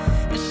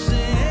 You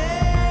say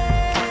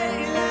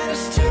that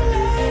it's too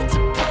late to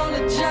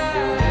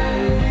apologize.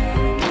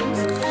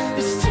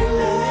 It's too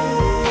late.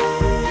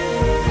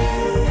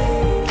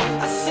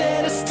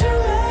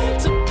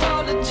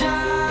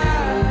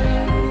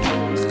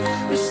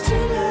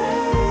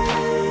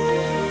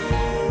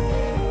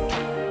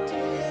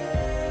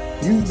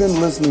 You've been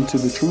listening to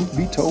the Truth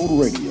Be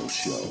Told radio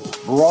show,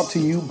 brought to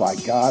you by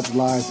God's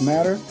Lives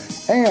Matter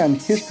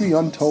and History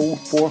Untold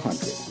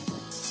 400.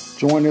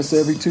 Join us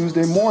every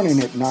Tuesday morning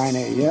at 9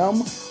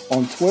 a.m.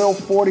 on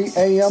 1240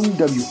 a.m.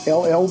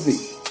 WLLV.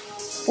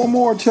 For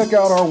more, check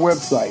out our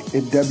website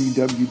at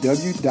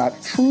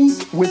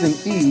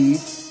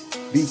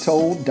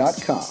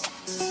www.truthwithaniebetold.com.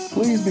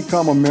 Please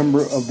become a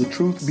member of the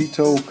Truth Be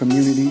Told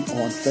community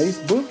on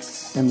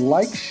Facebook and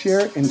like,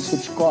 share, and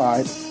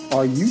subscribe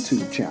our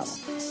YouTube channel.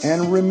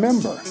 And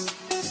remember,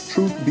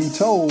 truth be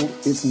told,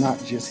 it's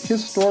not just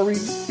his story,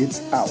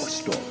 it's our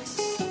story.